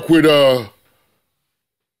 work with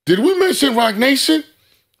Did we mention RocNation?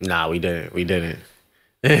 Nah, we didn't.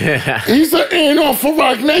 He's an A&R for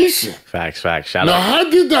RocNation. Facts. Shout out. Now, how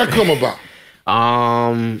did that come about?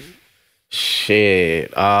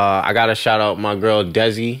 Shit. I gotta shout out my girl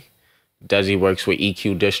Desi. Desi works with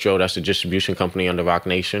Eqdistro. That's the distribution company under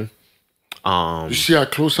RocNation. You see how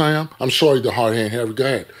close I am? I'm sorry, the hard hand Harry. Go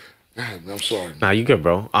ahead. I'm sorry. Nah, you good,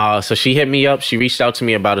 bro. So she hit me up. She reached out to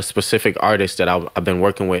me about a specific artist that I've been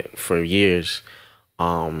working with for years.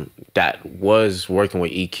 That was working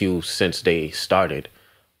with EQ since they started.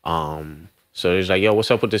 So he's like, yo, what's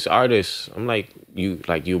up with this artist? I'm like, you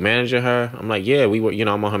managing her? I'm like, yeah, we were,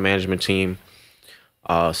 I'm on her management team.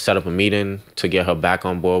 Set up a meeting to get her back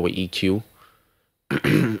on board with EQ.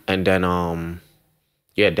 And then,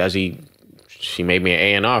 Desi, she made me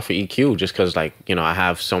an A&R for EQ just because, I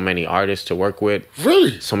have so many artists to work with.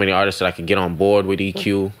 Really? So many artists that I could get on board with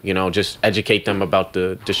EQ, just educate them about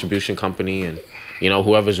the distribution company and,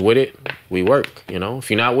 whoever's with it, we work, If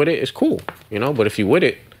you're not with it, it's cool, But if you're with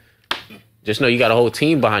it, just know you got a whole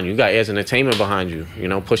team behind you. You got Airs Entertainment behind you,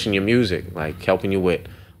 pushing your music, helping you with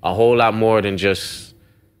a whole lot more than just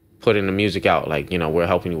putting the music out. We're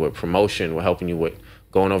helping you with promotion. We're helping you with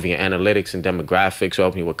going over your analytics and demographics. We're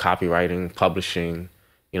helping you with copywriting, publishing,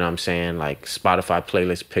 Spotify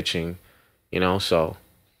playlist pitching, So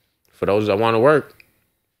for those that want to work,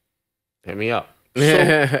 hit me up.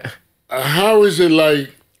 So, how is it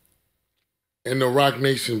like in the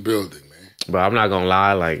RocNation building, man? Bro, I'm not going to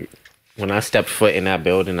lie, when I stepped foot in that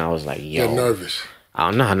building, I was like, yo. You're nervous? I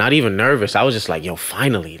don't know, not even nervous. I was just like, yo,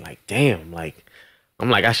 finally, damn. I'm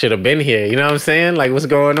like, I should have been here. You know what I'm saying? What's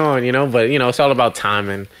going on, But, it's all about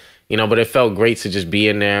timing, But it felt great to just be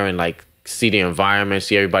in there and, see the environment,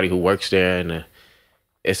 see everybody who works there. And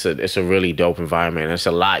it's a really dope environment. And it's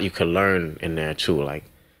a lot you can learn in there, too.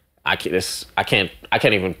 I can't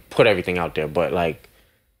even put everything out there, but,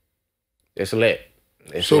 it's lit.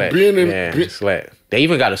 It's lit. It's lit. They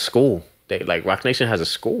even got a school. RocNation has a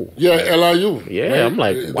school. Yeah, LIU. Yeah, right? I'm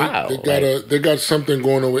like, wow. They got something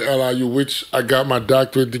going on with LIU, which I got my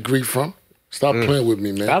doctorate degree from. Stop playing with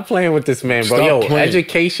me, man. Stop playing with this man, bro.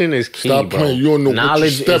 Education is key, Stop bro. Playing. You don't know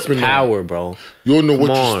knowledge what you're stepping is power, on. Bro. You don't know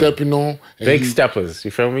what you're stepping on. Big steppers,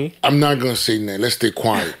 you feel me? I'm not gonna say that. Let's stay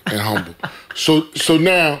quiet and humble. So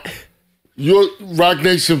now, your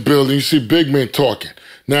RocNation building, you see big men talking.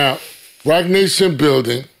 Now, RocNation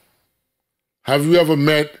building, have you ever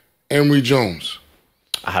met Emory Jones?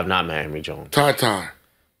 I have not met Emory Jones. Ty.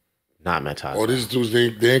 Not Metaz. Oh, these dudes,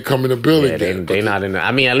 they ain't come in the building. Yeah, they not in the.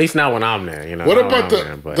 I mean, at least not when I'm there. You know. What about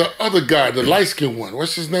the other guy, the light skinned one?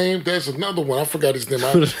 What's his name? There's another one. I forgot his name.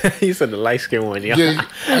 You said the light skinned one. Yeah.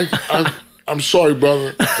 I'm sorry,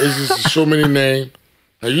 brother. It's just so many names.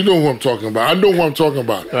 Now you know who I'm talking about. I know who I'm talking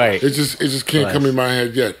about. Right. It just can't come in my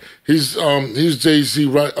head yet. He's Jay-Z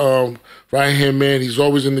right hand man. He's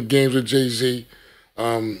always in the games with Jay-Z.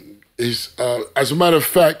 He's as a matter of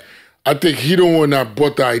fact, I think he the one that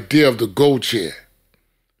brought the idea of the gold chair.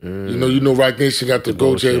 You know, RocNation got the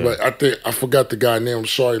gold chair, but I forgot the guy's name. I'm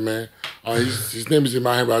sorry, man. His name is in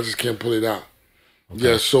my head, but I just can't pull it out.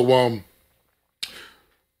 Okay. Yeah. So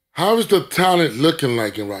how is the talent looking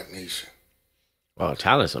like in RocNation? Well,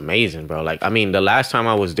 talent's amazing, bro. Like, I mean, the last time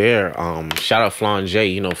I was there, shout out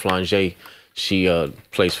Flangé. You know, Flangé, she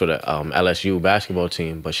plays for the LSU basketball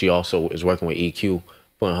team, but she also is working with EQ,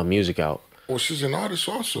 putting her music out. Oh, she's an artist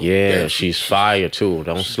also. Yeah, she's fire too.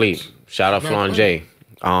 Don't sleep. Shout out Flangé.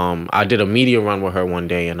 I did a media run with her one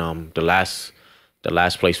day, and the last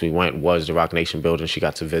place we went was the RocNation building. She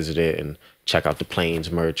got to visit it and check out the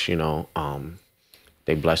Planes merch. You know,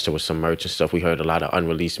 they blessed her with some merch and stuff. We heard a lot of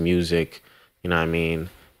unreleased music. You know what I mean?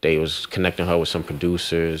 They was connecting her with some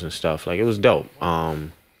producers and stuff. Like, it was dope.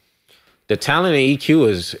 The talent in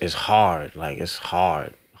EQ is hard. Like, it's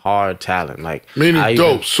hard talent. Like, meaning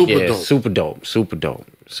dope, super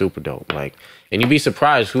dope. Like, and you'd be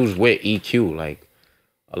surprised who's with EQ. Like,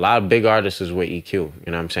 a lot of big artists is with EQ. You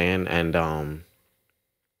know what I'm saying? And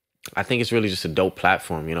I think it's really just a dope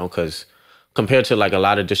platform. You know, because compared to like a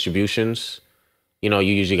lot of distributions, you know,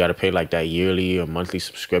 you usually got to pay like that yearly or monthly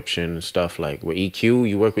subscription and stuff. Like with EQ,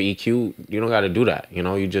 you work with EQ, you don't got to do that. You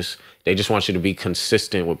know, they just want you to be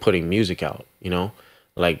consistent with putting music out. You know,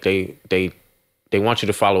 like they want you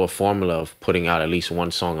to follow a formula of putting out at least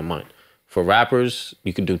one song a month. For rappers,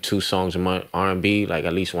 you could do 2 songs a month. R&B, like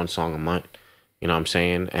at least 1 song a month. You know what I'm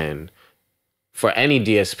saying? And for any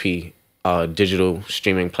DSP, digital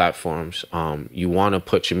streaming platforms, you want to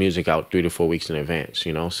put your music out 3 to 4 weeks in advance.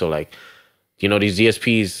 You know, so like, you know, these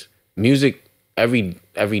DSPs, music every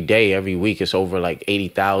day, every week, it's over like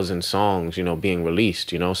 80,000 songs, you know, being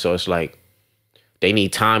released, you know? So it's like they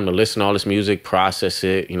need time to listen to all this music, process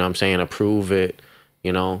it, you know what I'm saying, approve it,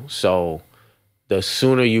 you know? So the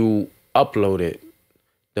sooner you upload it,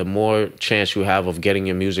 the more chance you have of getting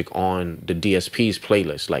your music on the DSP's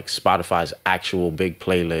playlist, like Spotify's actual big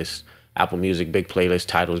playlist, Apple Music big playlist,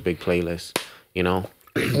 Tidal's big playlist, you know?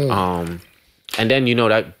 And then, you know,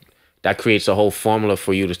 that creates a whole formula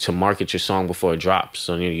for you to market your song before it drops.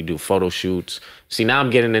 So, you know, you do photo shoots. See, now I'm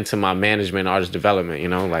getting into my management, artist development, you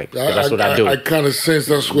know, like, that's what I do. I kind of sense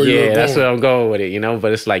that's where you're going. Yeah, that's where I'm going with it, you know,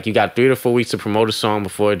 but it's like you got 3 to 4 weeks to promote a song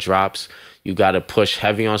before it drops. You got to push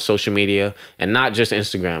heavy on social media and not just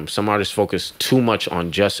Instagram. Some artists focus too much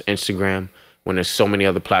on just Instagram when there's so many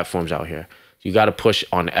other platforms out here. You got to push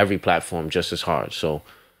on every platform just as hard. So,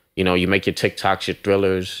 you know, you make your TikToks, your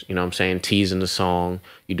thrillers, you know what I'm saying, teasing the song.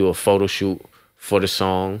 You do a photo shoot for the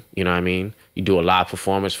song, you know what I mean? You do a live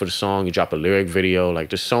performance for the song. You drop a lyric video. Like,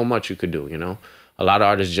 there's so much you could do, you know? A lot of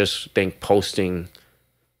artists just think posting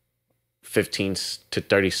 15 to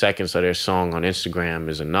 30 seconds of their song on Instagram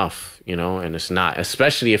is enough, you know? And it's not,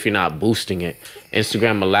 especially if you're not boosting it.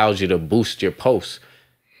 Instagram allows you to boost your posts.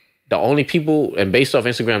 The only people, and based off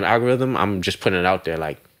Instagram algorithm, I'm just putting it out there,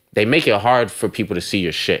 like, they make it hard for people to see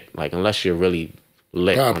your shit, like, unless you're really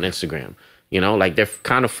lit on Instagram. You know, like, they're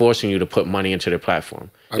kind of forcing you to put money into their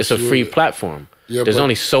platform. Absolutely. It's a free platform. Yeah, there's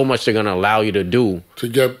only so much they're going to allow you to do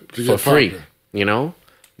for free, you know?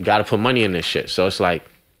 You got to put money in this shit. So it's like,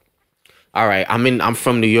 all right, I'm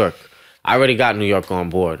from New York. I already got New York on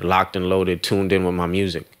board, locked and loaded, tuned in with my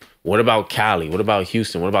music. What about Cali? What about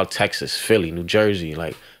Houston? What about Texas, Philly, New Jersey?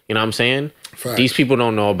 Like, you know what I'm saying? Fact. These people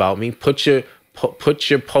don't know about me. Put your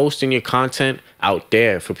post and your content out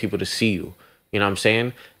there for people to see you. You know what I'm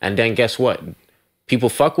saying? And then guess what? People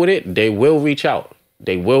fuck with it. They will reach out.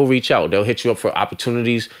 They'll hit you up for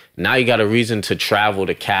opportunities. Now you got a reason to travel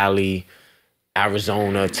to Cali,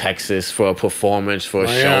 Arizona, Texas for a performance, for a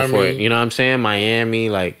show, for it. You know what I'm saying? Miami,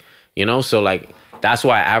 like, you know? So, like, that's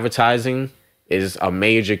why advertising is a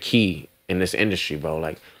major key in this industry, bro.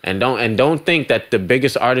 Like, and don't think that the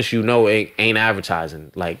biggest artist you know ain't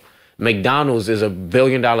advertising. Like, McDonald's is $1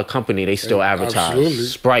 billion company. They still advertise. Absolutely.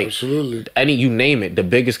 Sprite. Absolutely. You name it. The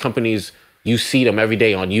biggest companies, you see them every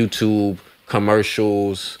day on YouTube,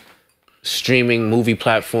 commercials, streaming, movie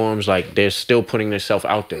platforms. Like, they're still putting themselves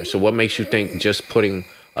out there. So what makes you think just putting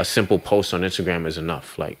a simple post on Instagram is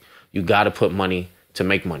enough? Like, you got to put money to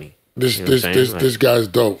make money. This guy's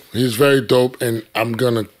dope. He's very dope, and I'm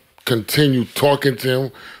going to continue talking to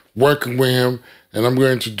him, working with him, and I'm going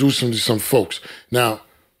to introduce him to some folks. Now,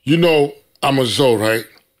 you know I'm a Zoe, right?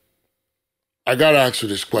 I got to ask you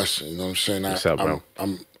this question, you know what I'm saying? What's up, bro?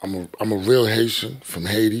 I'm a real Haitian from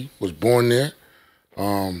Haiti, was born there.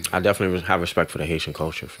 I definitely have respect for the Haitian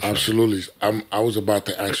culture. For absolutely. Sure. I'm about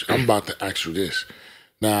to ask you this.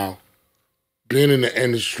 Now, being in the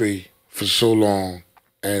industry for so long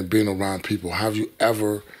and being around people, have you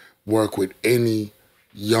ever worked with any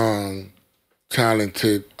young,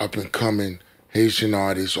 talented, up-and-coming Haitian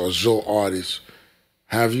artists or Zoe artists?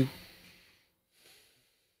 Have you?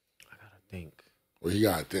 I gotta think. Well, you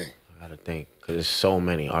gotta think. I gotta think. Because there's so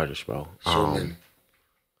many artists, bro. So many.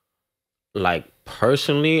 Like,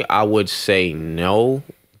 personally, I would say no,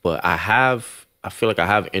 but I feel like I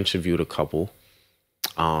have interviewed a couple,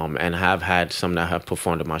 and have had some that have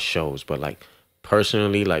performed at my shows. But like,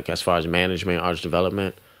 personally, like as far as management, artist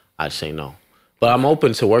development, I'd say no. But I'm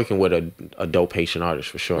open to working with a dope Haitian artist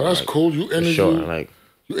for sure. Well, that's like, cool. You interview,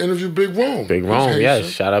 you interviewed Big Rome. Big Rome, yes.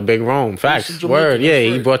 Shout out Big Rome. Facts. Word, yeah.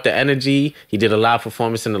 He brought the energy. He did a live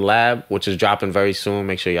performance in the lab, which is dropping very soon.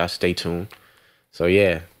 Make sure y'all stay tuned. So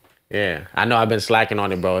yeah. Yeah, I know I've been slacking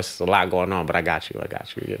on it, bro. It's a lot going on, but I got you.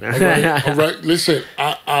 You know? All right. Listen,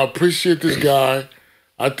 I appreciate this guy.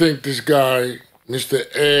 I think this guy, Mr.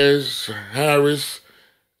 Ez Harris,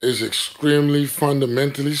 is extremely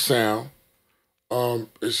fundamentally sound.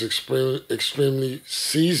 Is extremely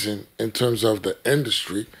seasoned in terms of the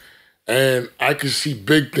industry, and I can see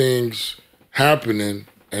big things happening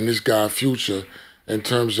in this guy's future in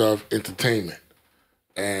terms of entertainment.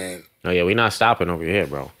 And oh yeah, we're not stopping over here,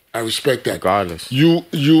 bro. I respect that. Regardless. You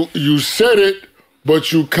said it,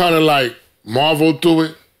 but you kind of like marveled through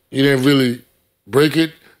it. You didn't really break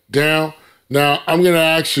it down. Now, I'm going to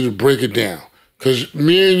ask you to break it down. Because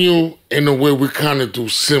me and you, in a way, we kind of do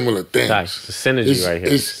similar things. Gosh, it's a synergy right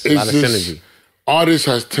here. It's a lot of synergy. Artists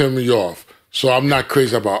has turned me off. So I'm not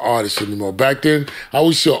crazy about artists anymore. Back then, I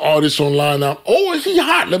always see artists online now. Oh, is he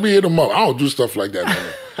hot? Let me hit him up. I don't do stuff like that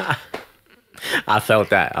anymore. I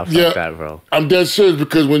felt that. I felt that, bro. I'm dead serious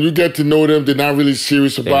because when you get to know them, they're not really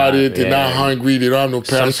serious about it. They're not hungry. They don't have no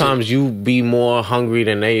passion. Sometimes you be more hungry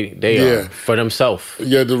than they are for themselves.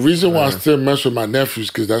 Yeah, the reason why I still mess with my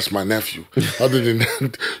nephews because that's my nephew. Other than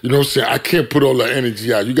that, you know what I'm saying? I can't put all the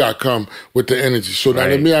energy out. You got to come with the energy. So now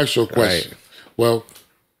let me ask you a question. Well,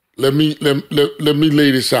 let me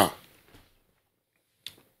lay this out.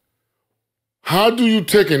 How do you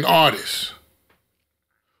take an artist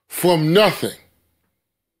from nothing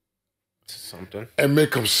and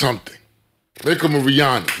make them something? Make them a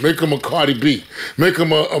Rihanna. Make them a Cardi B. Make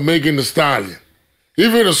them a Megan Thee Stallion.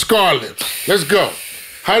 Even a Scarlett. Let's go.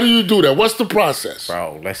 How do you do that? What's the process?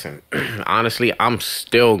 Bro, listen. Honestly, I'm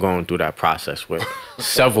still going through that process with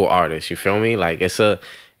several artists. You feel me? Like,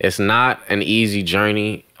 it's not an easy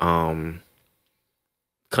journey.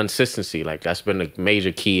 Consistency, like, that's been a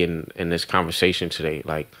major key in this conversation today.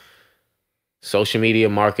 Like, social media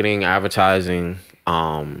marketing, advertising,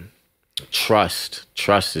 trust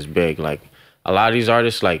is big. Like, a lot of these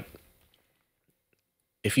artists, like,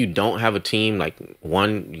 if you don't have a team, like,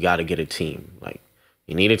 one, you got to get a team. Like,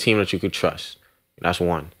 you need a team that you could trust. That's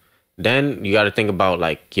one. Then you got to think about,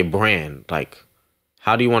 like, your brand. Like,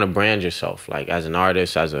 how do you want to brand yourself? Like, as an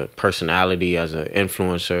artist, as a personality, as an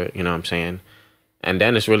influencer, you know what I'm saying? And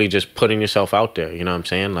then it's really just putting yourself out there, you know what I'm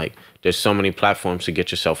saying? Like, there's so many platforms to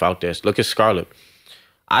get yourself out there. Look at Scarlett.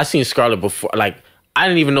 I seen Scarlett before. Like, I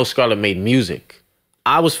didn't even know Scarlett made music.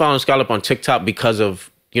 I was following Scarlett on TikTok because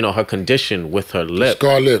of, you know, her condition with her lip.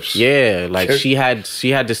 Scar lips. Yeah, like she had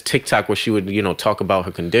this TikTok where she would, you know, talk about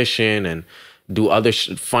her condition and do other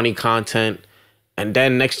funny content. And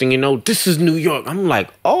then next thing you know, this is New York. I'm like,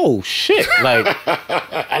 oh shit! Like,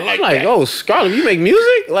 I'm like, oh Scarlett, you make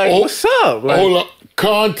music? Like, what's up? Like, hold up,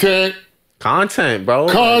 content, bro.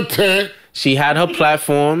 Content. Like, she had her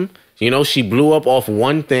platform. You know, she blew up off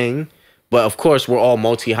one thing. But of course, we're all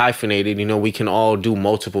multi-hyphenated. You know, we can all do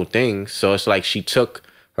multiple things. So it's like she took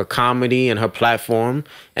her comedy and her platform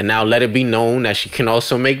and now let it be known that she can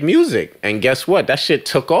also make music. And guess what? That shit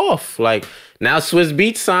took off. Like, now Swiss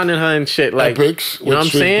Beats signing her and shit. Like, Epics, you know what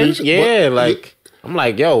I'm saying? Beats. Yeah, like, I'm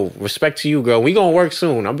like, yo, respect to you, girl. We gonna work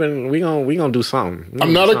soon. We gonna do something.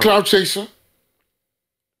 I'm not a clout chaser.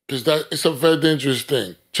 Because it's a very dangerous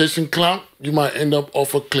thing. Chasing clout, you might end up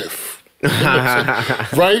off a cliff. You know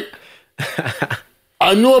right?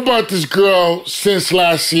 I knew about this girl since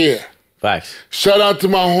last year. Facts. Shout out to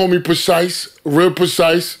my homie Precise, Real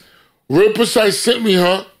Precise. Real Precise sent me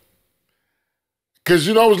her. Because,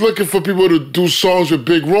 you know, I was looking for people to do songs with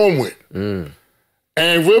Big Rome with.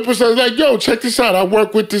 And Real Precise was like, yo, check this out. I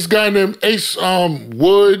work with this guy named Ace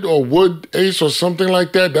Wood Ace or something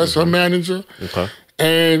like that. That's her manager. Okay.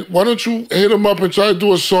 And why don't you hit him up and try to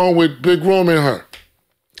do a song with Big Rome and her?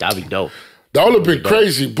 That'd be dope. That would have been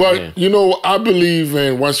crazy. But, you know, I believe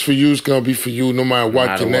in what's for you is going to be for you no matter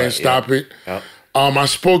what. Can then stop it. Yep. I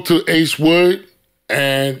spoke to Ace Wood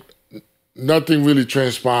and nothing really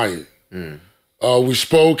transpired. We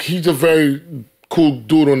spoke. He's a very cool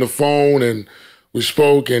dude on the phone, and we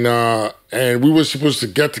spoke, and we were supposed to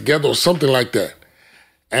get together or something like that.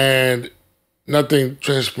 And nothing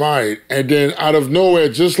transpired. And then out of nowhere,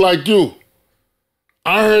 just like you,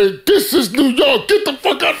 I heard, this is New York, get the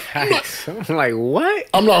fuck out. I'm like, what?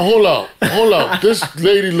 I'm like, hold up. This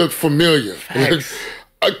lady looked familiar.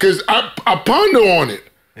 Because I ponder on it.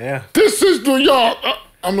 Yeah. This is New York.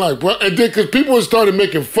 I'm like, what? And then, because people started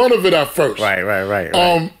making fun of it at first. Right.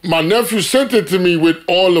 My nephew sent it to me with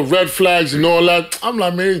all the red flags and all that. I'm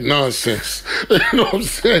like, man, it's nonsense. You know what I'm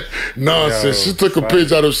saying? Nonsense. She took a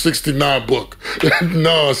page out of 69 book.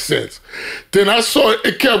 Nonsense. Then I saw it.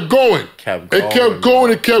 It kept going.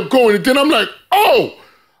 It kept going. And then I'm like, oh,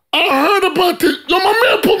 I heard about this. Yo, my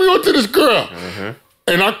man put me onto this girl.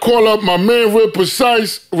 And I call up my man, Real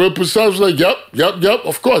Precise. Real Precise was like, yep,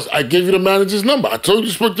 of course. I gave you the manager's number. I told you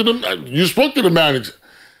spoke to the manager.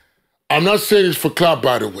 I'm not saying it's for clout,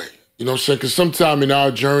 by the way. You know what I'm saying? Because sometime in our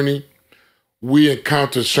journey, we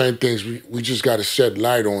encounter certain things. We just got to shed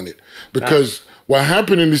light on it. Because what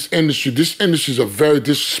happened in this industry is a very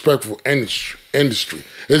disrespectful industry.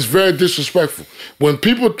 It's very disrespectful. When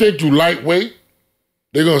people think you lightweight,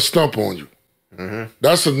 they're going to stump on you.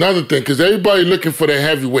 That's another thing, because everybody looking for their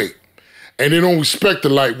heavyweight, and they don't respect the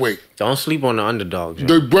lightweight. Don't sleep on the underdog. They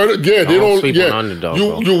don't sleep on the underdog.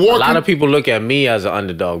 A lot of people look at me as an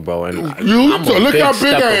underdog, bro. And look how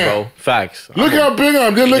big I am. Bro. Facts. Look how big I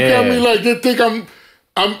am. They look at me like they think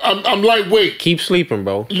I'm lightweight. Keep sleeping,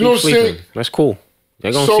 bro. You know what I'm saying? That's cool.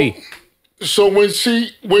 They're gonna see. So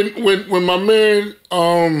when my man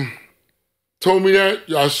told me that,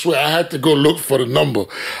 I swear I had to go look for the number.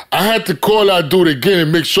 I had to call that dude again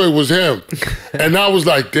and make sure it was him. And I was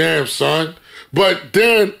like, damn, son. But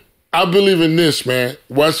then I believe in this, man.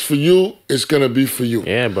 What's for you is going to be for you.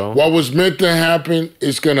 Yeah, bro. What was meant to happen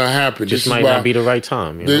is going to happen. Just might not be the right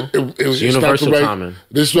time, you know? It's universal timing.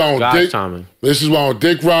 This is why I don't timing. This is why I don't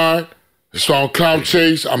dick ride. This is why I don't clout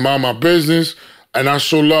chase. I mind my business. And I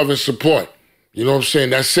show love and support. You know what I'm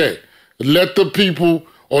saying? That's it. Let the people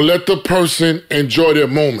or let the person enjoy their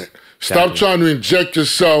moment. Stop trying to inject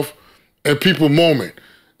yourself in people's moment.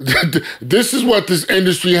 This is what this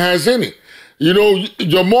industry has in it. You know,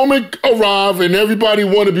 your moment arrived and everybody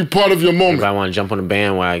want to be part of your moment. Everybody want to jump on the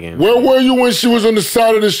bandwagon. Where were you when she was on the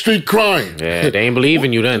side of the street crying? Yeah, they ain't believe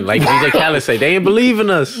in you then. Like DJ Khaled say, they ain't believe in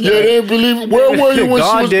us. Yeah, they ain't believe. Where were you when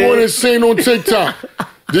she was going insane on TikTok?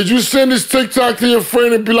 Did you send this TikTok to your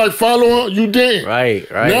friend and be like, follow her? You did. Right.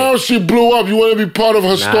 Now she blew up. You want to be part of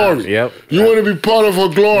her story. Yep. You want to be part of her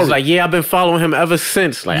glory. It's like, yeah, I've been following him ever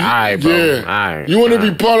since. Like, all right, bro. Yeah. All right. You want to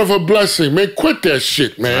be part of her blessing. Man, quit that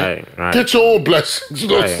shit, man. Right. Get your own blessings. You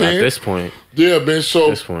know what I'm saying? At this point. Yeah, man. So,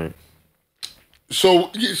 at this point.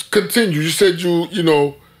 So, continue. You said you're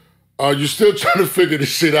still trying to figure this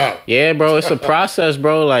shit out. Yeah, bro. It's a process,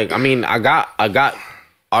 bro. Like, I mean, I got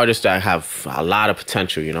artists that have a lot of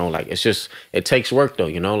potential, you know, like it takes work though,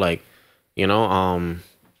 you know, like,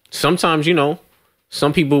 sometimes,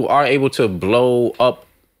 some people are able to blow up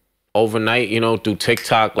overnight, through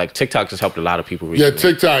TikTok. Like TikTok has helped a lot of people recently. Yeah,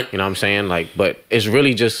 TikTok. You know what I'm saying? Like, but it's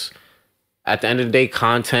really just at the end of the day,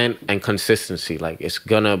 content and consistency. Like it's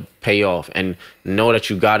gonna pay off, and know that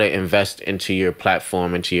you gotta invest into your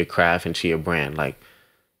platform, into your craft, into your brand. Like,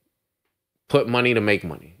 put money to make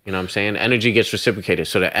money. You know what I'm saying? Energy gets reciprocated.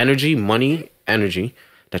 So the energy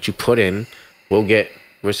that you put in will get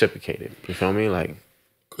reciprocated. You feel me? Like,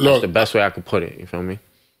 that's the best way I could put it. You feel me?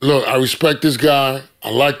 Look, I respect this guy. I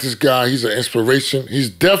like this guy. He's an inspiration. He's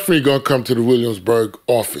definitely going to come to the Williamsburg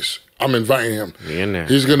office. I'm inviting him. Be in there.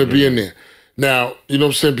 He's going to be in there. Now, you know what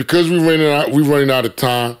I'm saying? Because we're running out of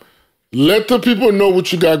time, let the people know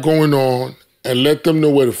what you got going on, and let them know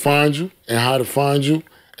where to find you and how to find you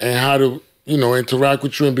and how to interact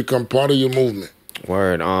with you and become part of your movement.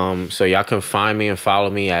 Word. So y'all can find me and follow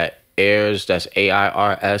me at Airs. That's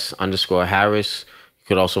AIRS_Harris. You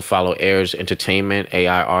could also follow Airs Entertainment,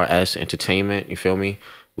 AIRS Entertainment. You feel me?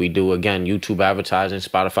 We do, again, YouTube advertising,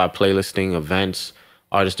 Spotify playlisting, events,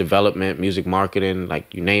 artist development, music marketing,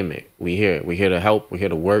 like you name it. We here. We're here to help. We're here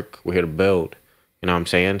to work. We're here to build. You know what I'm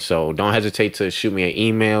saying? So don't hesitate to shoot me an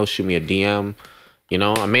email, shoot me a DM.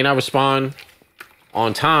 I may not respond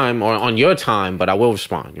on time or on your time, but I will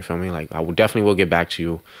respond. You feel me? Like, I will definitely get back to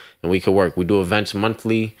you, and we could work. We do events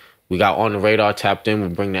monthly. We got On the Radar tapped in. We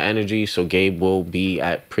bring the energy, so Gabe will be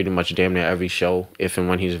at pretty much damn near every show if and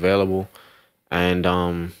when he's available.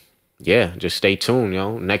 And yeah, just stay tuned,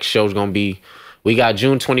 yo. Next show's gonna be, we got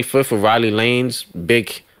June 25th with Riley Lanes,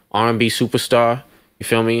 big R&B superstar. You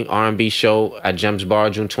feel me? R&B show at Gems Bar,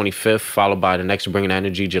 June 25th, followed by the next Bring the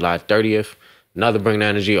Energy, July 30th. Another Bring the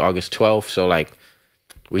Energy, August 12th. So, like,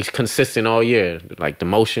 we consistent all year. Like, the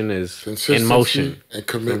motion is in motion. And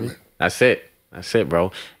commitment. That's it. That's it,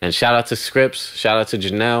 bro. And shout out to SCRIPZ. Shout out to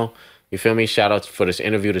Janelle. You feel me? Shout out for this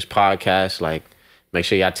interview, this podcast. Like, make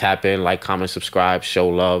sure y'all tap in, like, comment, subscribe, show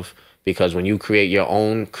love. Because when you create your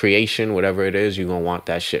own creation, whatever it is, you're going to want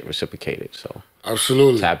that shit reciprocated. So,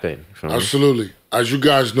 absolutely. Tap in. Absolutely. As you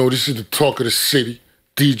guys know, this is the talk of the city,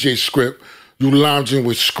 DJ SCRIPZ. You lounging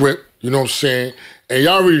with SCRIPZ, you know what I'm saying? And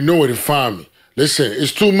y'all already know where to find me. Listen,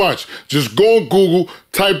 it's too much. Just go on Google,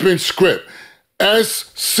 type in SCRIPZ.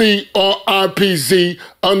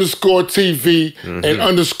 SCRIPZ_TV and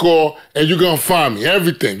underscore, and you're going to find me.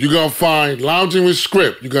 Everything. You're going to find Lounging with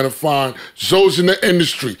SCRIPZ. You're going to find Zoes in the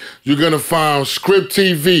Industry. You're going to find SCRIPZ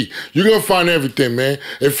TV. You're going to find everything, man.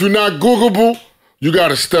 If you're not Googleable, you got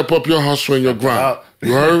to step up your hustle and your grind.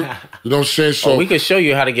 You heard? You know what I'm saying? So we can show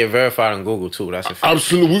you how to get verified on Google, too. That's a fact.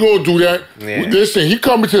 Absolutely. We're going to do that. Yeah. Listen, he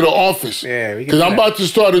coming to the office. Yeah, because I'm about to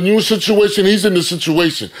start a new situation. He's in the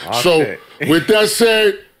situation. So, with that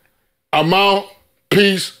said, I'm out.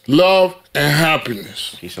 Peace, love, and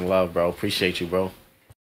happiness. Peace and love, bro. Appreciate you, bro.